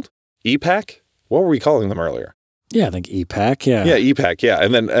they're called? E-Pack? What were we calling them earlier? Yeah, I think E-Pack, yeah. Yeah, E-Pack, yeah.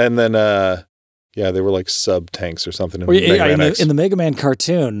 And then they were like sub-tanks or something in Mega Man X. In the Mega Man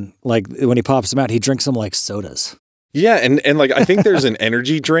cartoon, like when he pops them out, he drinks them like sodas. Yeah, and like I think there's an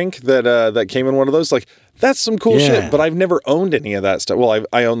energy drink that came in one of those. Like that's some cool shit, but I've never owned any of that stuff. Well,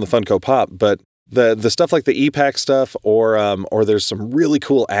 I own the Funko Pop, but the stuff like the E-Pack stuff, or there's some really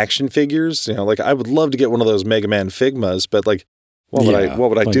cool action figures. Like I would love to get one of those Mega Man Figmas, but like What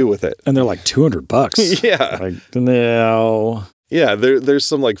would I do with it? And they're like $200. Yeah. Like, no. Yeah, there's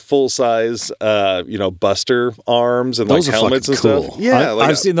some like full size, Buster arms and Those like are helmets and fucking stuff. cool. Yeah,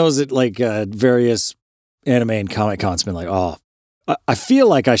 I've seen those at like various anime and comic cons. Been like, oh, I feel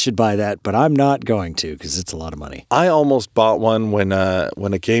like I should buy that, but I'm not going to because it's a lot of money. I almost bought one when a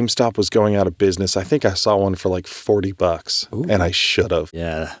GameStop was going out of business. I think I saw one for like $40, and I should have.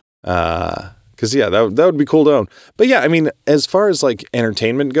 Yeah. Because that would be cool to own. But yeah, I mean, as far as like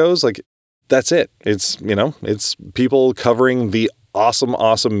entertainment goes, like that's it. It's it's people covering the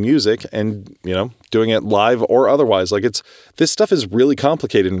awesome music and doing it live or otherwise. Like this stuff is really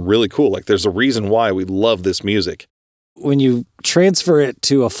complicated and really cool. Like there's a reason why we love this music. When you transfer it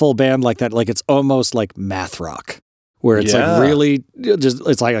to a full band like that, like it's almost like math rock, where it's like really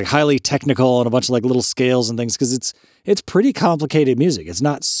it's like highly technical and a bunch of like little scales and things, because it's pretty complicated music. It's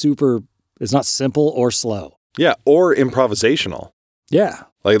not simple or slow. Yeah, or improvisational. Yeah.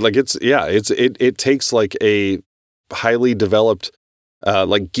 It takes like a highly developed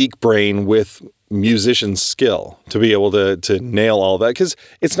like geek brain with musician skill to be able to nail all that, because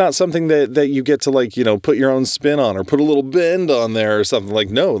it's not something that you get to like put your own spin on or put a little bend on there or something. Like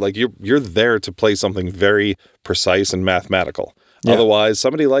no, like you're there to play something very precise and mathematical. Yeah. Otherwise,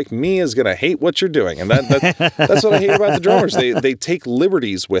 somebody like me is gonna hate what you're doing, and that's what I hate about the drummers. They take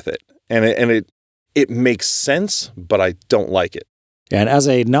liberties with it, and it makes sense, but I don't like it. And as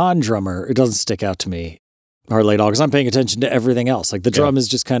a non-drummer, it doesn't stick out to me hardly at all, because I'm paying attention to everything else. Like the drums are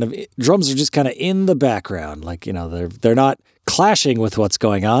just kind of in the background. Like, they're not clashing with what's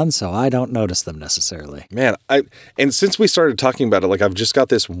going on, so I don't notice them necessarily. Man, and since we started talking about it, like I've just got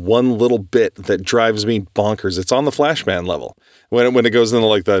this one little bit that drives me bonkers. It's on the Flash band level. When it goes into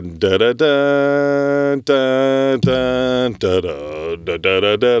like the da da da da da da da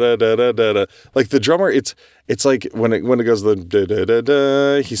da da da da da, like the drummer, it's like when it goes the da da da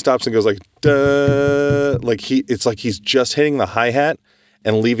da, he stops and goes like da, like it's like he's just hitting the hi-hat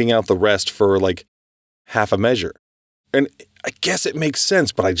and leaving out the rest for like half a measure. And I guess it makes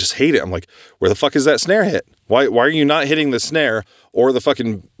sense, but I just hate it. I'm like, where the fuck is that snare hit? Why are you not hitting the snare or the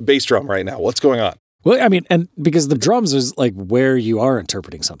fucking bass drum right now? What's going on? Well, I mean, and because the drums is like where you are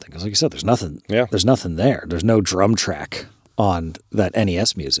interpreting something. Because like you said, there's nothing. Yeah. There's nothing there. There's no drum track on that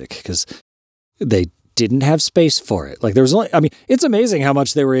NES music because they didn't have space for it. Like there was only. I mean, it's amazing how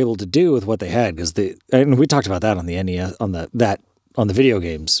much they were able to do with what they had. And we talked about that on the NES on the video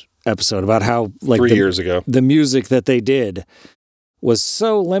games episode about how like 3 years ago the music that they did was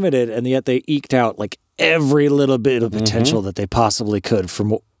so limited, and yet they eked out like every little bit of potential that they possibly could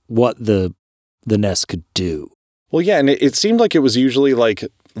from what the NES could do. Well, yeah, and it seemed like it was usually like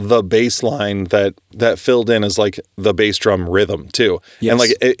the bass line that filled in as like the bass drum rhythm too. Yes. And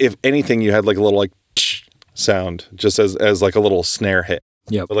like if anything, you had like a little like sound just as like a little snare hit.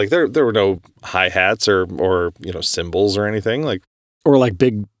 Yeah, but like there were no hi-hats or cymbals or anything or like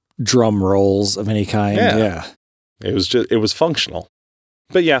big drum rolls of any kind. Yeah. It was functional.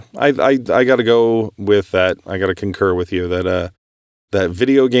 But yeah, I got to go with that. I got to concur with you that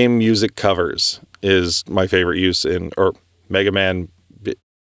video game music covers is my favorite use or Mega Man.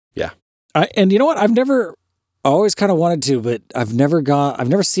 Yeah. And you know what? I always kind of wanted to, but I've never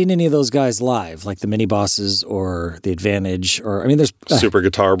seen any of those guys live, like the Mini Bosses or the Advantage, or I mean, there's Super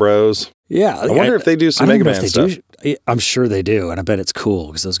Guitar Bros. Yeah. I wonder if they do some Mega Man stuff. I'm sure they do, and I bet it's cool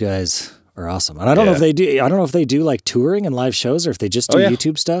because those guys are awesome. And I don't know if they do. I don't know if they do like touring and live shows, or if they just do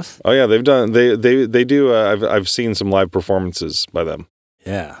YouTube stuff. Oh yeah, they've done. They do. I've seen some live performances by them.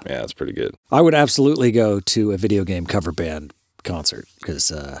 Yeah, it's pretty good. I would absolutely go to a video game cover band concert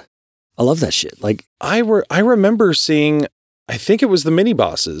because I love that shit. Like I remember seeing. I think it was the Mini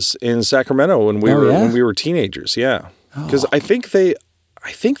Bosses in Sacramento when we were teenagers. Yeah, because I think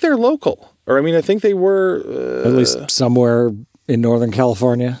they're local. Or I mean, I think they were at least somewhere in Northern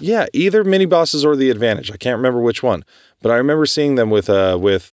California. Yeah, either Mini Bosses or the Advantage. I can't remember which one, but I remember seeing them with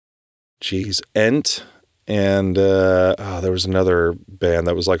Ent, and there was another band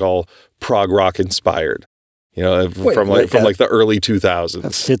that was like all prog rock inspired. From the early 2000s.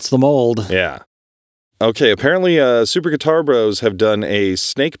 That fits the mold. Yeah. Okay. Apparently, Super Guitar Bros have done a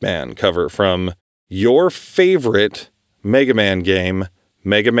Snake Man cover from your favorite Mega Man game,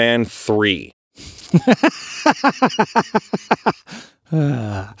 Mega Man 3.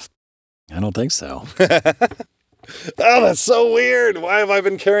 I don't think so. Oh, that's so weird. Why have I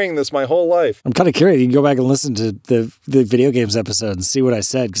been carrying this my whole life? I'm kind of curious. You can go back and listen to the video games episode and see what I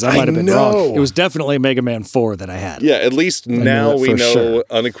said, because I might have been wrong. It was definitely Mega Man 4 that I had. Yeah, at least now we know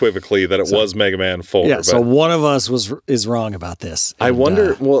unequivocally that it was Mega Man 4. Yeah, so one of us is wrong about this. I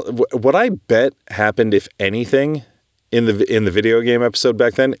wonder, what I bet happened, if anything, in the video game episode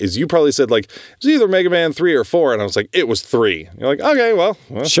back then is you probably said like, it's either Mega Man 3 or 4. And I was like, it was 3. You're like, okay, well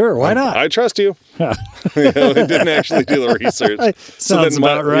sure, why not? I trust you. I didn't actually do the research. Sounds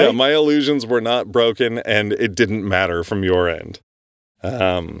about right. Yeah, my illusions were not broken and it didn't matter from your end.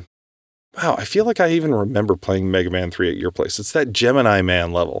 Wow, I feel like I even remember playing Mega Man 3 at your place. It's that Gemini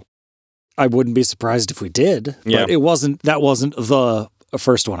Man level. I wouldn't be surprised if we did, but that wasn't the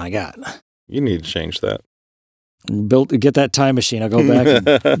first one I got. You need to change that. Get that time machine. I'll go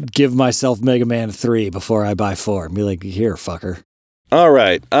back and give myself Mega Man 3 before I buy 4 and be like, here, fucker. All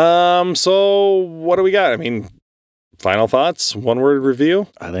right. So what do we got? I mean, final thoughts? One-word review?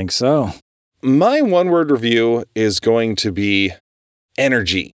 I think so. My one-word review is going to be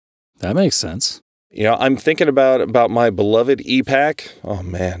energy. That makes sense. You know, I'm thinking about my beloved E-Pack. Oh,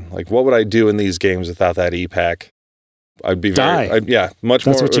 man. Like, what would I do in these games without that E-Pack? I'd be much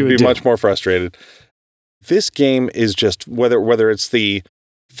more frustrated. This game is just, whether it's the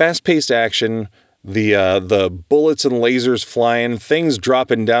fast-paced action, the bullets and lasers flying, things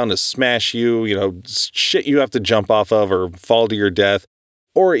dropping down to smash you, you know, shit you have to jump off of or fall to your death,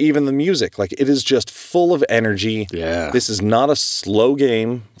 or even the music. Like, it is just full of energy. Yeah. This is not a slow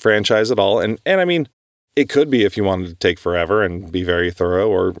game franchise at all. And I mean, it could be if you wanted to take forever and be very thorough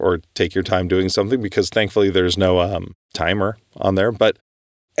or take your time doing something, because thankfully there's no timer on there. But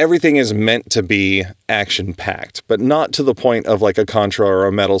everything is meant to be action-packed, but not to the point of like a Contra or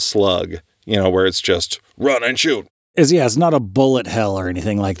a Metal Slug, you know, where it's just run and shoot. It's not a bullet hell or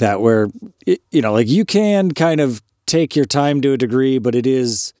anything like that, where, you know, like you can kind of take your time to a degree, but it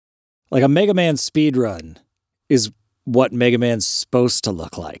is like a Mega Man speedrun is what Mega Man's supposed to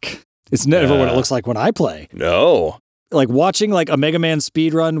look like. It's never what it looks like when I play. No. Like watching like a Mega Man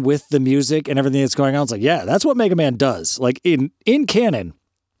speedrun with the music and everything that's going on, it's like, yeah, that's what Mega Man does. Like in canon,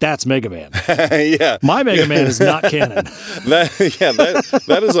 that's Mega Man. Yeah. My Mega Man is not canon.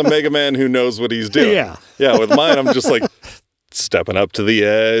 That is a Mega Man who knows what he's doing. Yeah. Yeah, with mine, I'm just like stepping up to the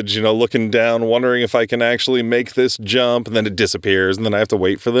edge, you know, looking down, wondering if I can actually make this jump, and then it disappears, and then I have to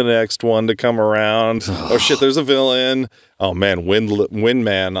wait for the next one to come around. Oh shit, there's a villain. Oh man, Wind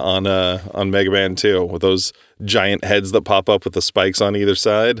Man on Mega Man 2 with those giant heads that pop up with the spikes on either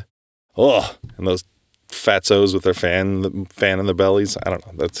side. Oh, and those fatzos with their fan in their bellies. I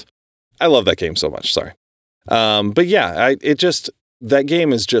don't know. I love that game so much. Sorry. But yeah, that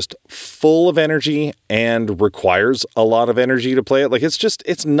game is just full of energy and requires a lot of energy to play it. Like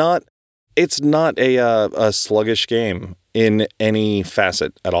it's not a sluggish game in any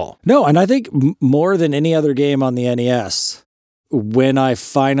facet at all. No, and I think more than any other game on the NES, when I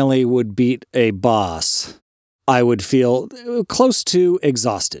finally would beat a boss, I would feel close to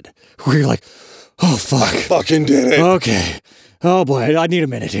exhausted. Where you're like, oh, fuck. I fucking did it. Okay. Oh, boy. I need a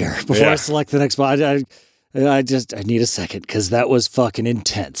minute here before I select the next boss. I need a second because that was fucking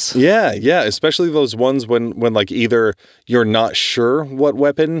intense. Yeah. Especially those ones when like either you're not sure what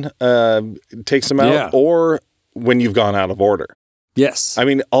weapon takes them out or when you've gone out of order. Yes. I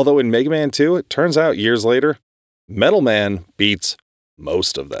mean, although in Mega Man 2, it turns out years later, Metal Man beats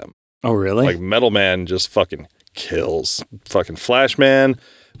most of them. Oh, really? Like Metal Man just fucking kills. Fucking Flash Man.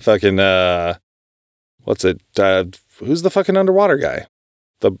 Fucking, what's it? Who's the fucking underwater guy?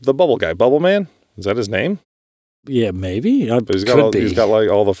 The bubble guy. Bubble Man? Is that his name? Yeah, maybe. He's got like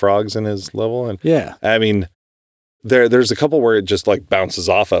all the frogs in his level. And yeah. I mean, there's a couple where it just like bounces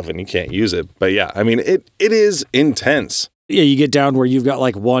off of and you can't use it. But yeah, I mean, it is intense. Yeah, you get down where you've got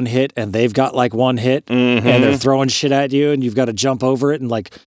like one hit and they've got like one hit and they're throwing shit at you and you've got to jump over it and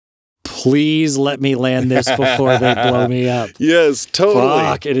like, please let me land this before they blow me up. Yes, totally.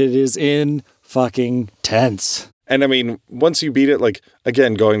 Fuck, it is in fucking tense. And I mean, once you beat it, like,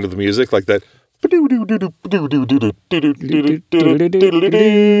 again, going to the music, like that. And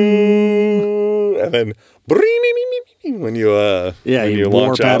then when you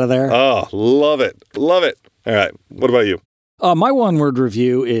launch out of there. Oh, love it. Love it. All right. What about you? My one-word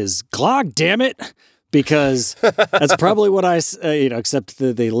review is "Glog, damn it," because that's probably what I, except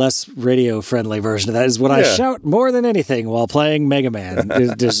the less radio-friendly version of that is what I shout more than anything while playing Mega Man.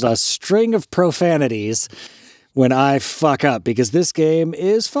 There's a string of profanities when I fuck up, because this game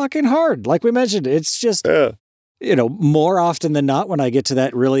is fucking hard. Like we mentioned, it's just, more often than not when I get to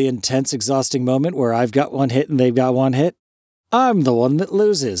that really intense, exhausting moment where I've got one hit and they've got one hit, I'm the one that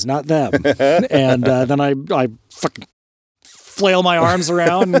loses, not them. And then I fucking flail my arms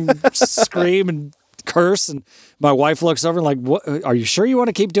around and scream and curse, and my wife looks over and like, "What? Are you sure you want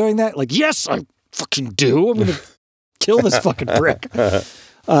to keep doing that?" Like, yes, I fucking do. I'm gonna kill this fucking prick.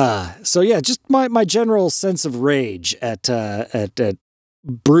 So yeah, just my general sense of rage at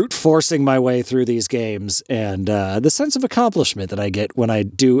brute forcing my way through these games, and the sense of accomplishment that I get when I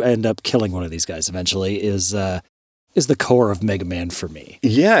do end up killing one of these guys eventually is the core of Mega Man for me.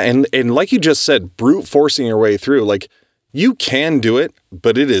 Yeah, and like you just said, brute forcing your way through, like, you can do it,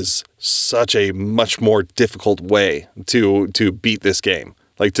 but it is such a much more difficult way to beat this game.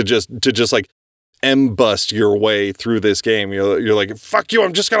 Like, to just like M-bust your way through this game. You're like, fuck you,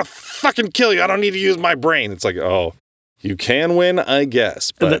 I'm just gonna fucking kill you. I don't need to use my brain. It's like, oh, you can win, I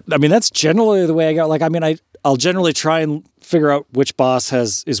guess. But I mean, that's generally the way I go. Like, I mean, I'll generally try and figure out which boss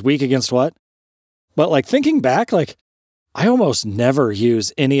is weak against what. But like thinking back, like, I almost never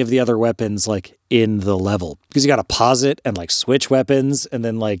use any of the other weapons like in the level because you got to pause it and like switch weapons. And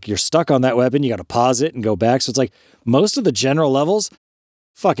then like you're stuck on that weapon. You got to pause it and go back. So it's like most of the general levels,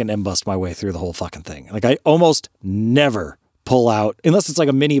 fucking M-bust my way through the whole fucking thing. Like I almost never pull out unless it's like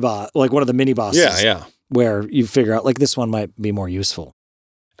a mini boss, like one of the mini bosses. Yeah. Where you figure out like this one might be more useful.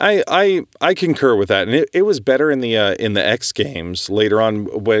 I concur with that, and it was better in the X games later on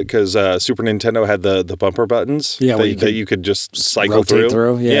because Super Nintendo had the bumper buttons that you could just cycle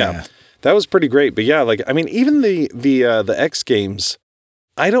through. Yeah, that was pretty great. But yeah, like I mean, even the X games,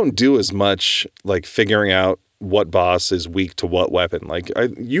 I don't do as much like figuring out what boss is weak to what weapon. Like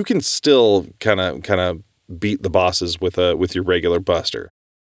you can still kind of beat the bosses with your regular buster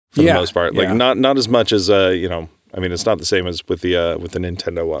for the most part. Like not as much as I mean, it's not the same as with the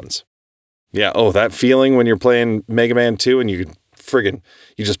Nintendo ones. Yeah. Oh, that feeling when you're playing Mega Man 2 and you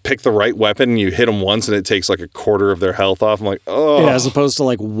just pick the right weapon and you hit them once and it takes like a quarter of their health off. I'm like, oh. Yeah, as opposed to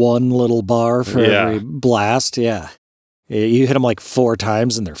like one little bar for every blast. Yeah. You hit them like 4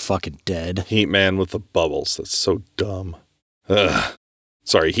 times and they're fucking dead. Heat Man with the bubbles. That's so dumb. Ugh.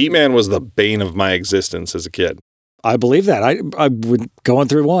 Sorry, Heat Man was the bane of my existence as a kid. I believe that. I would going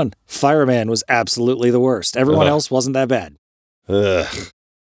through one. Fireman was absolutely the worst. Everyone else wasn't that bad.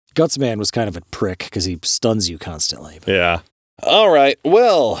 Gutsman was kind of a prick because he stuns you constantly. But. Yeah. All right.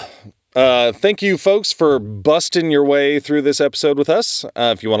 Well, thank you, folks, for busting your way through this episode with us.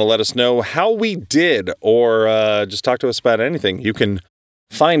 If you want to let us know how we did or just talk to us about anything, you can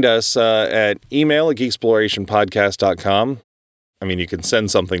find us at email@geeksplorationpodcast.com. I mean, you can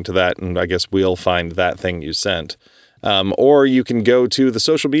send something to that, and I guess we'll find that thing you sent. Or you can go to the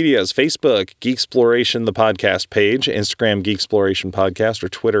social medias, Facebook, Geeksploration, the podcast page, Instagram, Geeksploration Podcast, or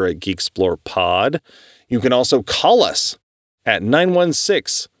Twitter at GeekSplorePod. You can also call us at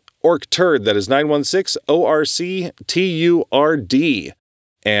 916-ORC-TURD. That is 916-ORC-TURD.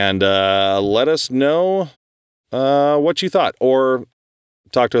 And let us know what you thought, or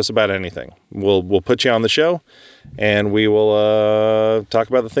talk to us about anything. We'll put you on the show, and we will talk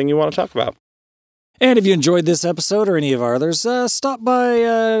about the thing you want to talk about. And if you enjoyed this episode or any of our others, stop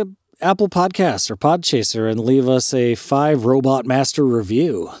by Apple Podcasts or Podchaser and leave us a 5 Robot Master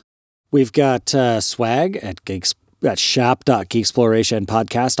review. We've got swag at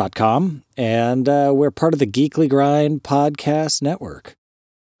shop.geeksplorationpodcast.com, and we're part of the Geekly Grind podcast network.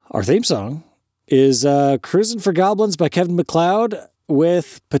 Our theme song is Cruisin' for Goblins by Kevin MacLeod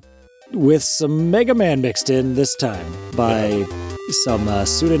with some Mega Man mixed in this time by some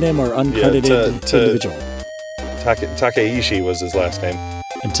pseudonym or uncredited individual. Takeishi was his last name.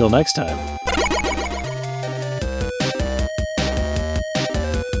 Until next time.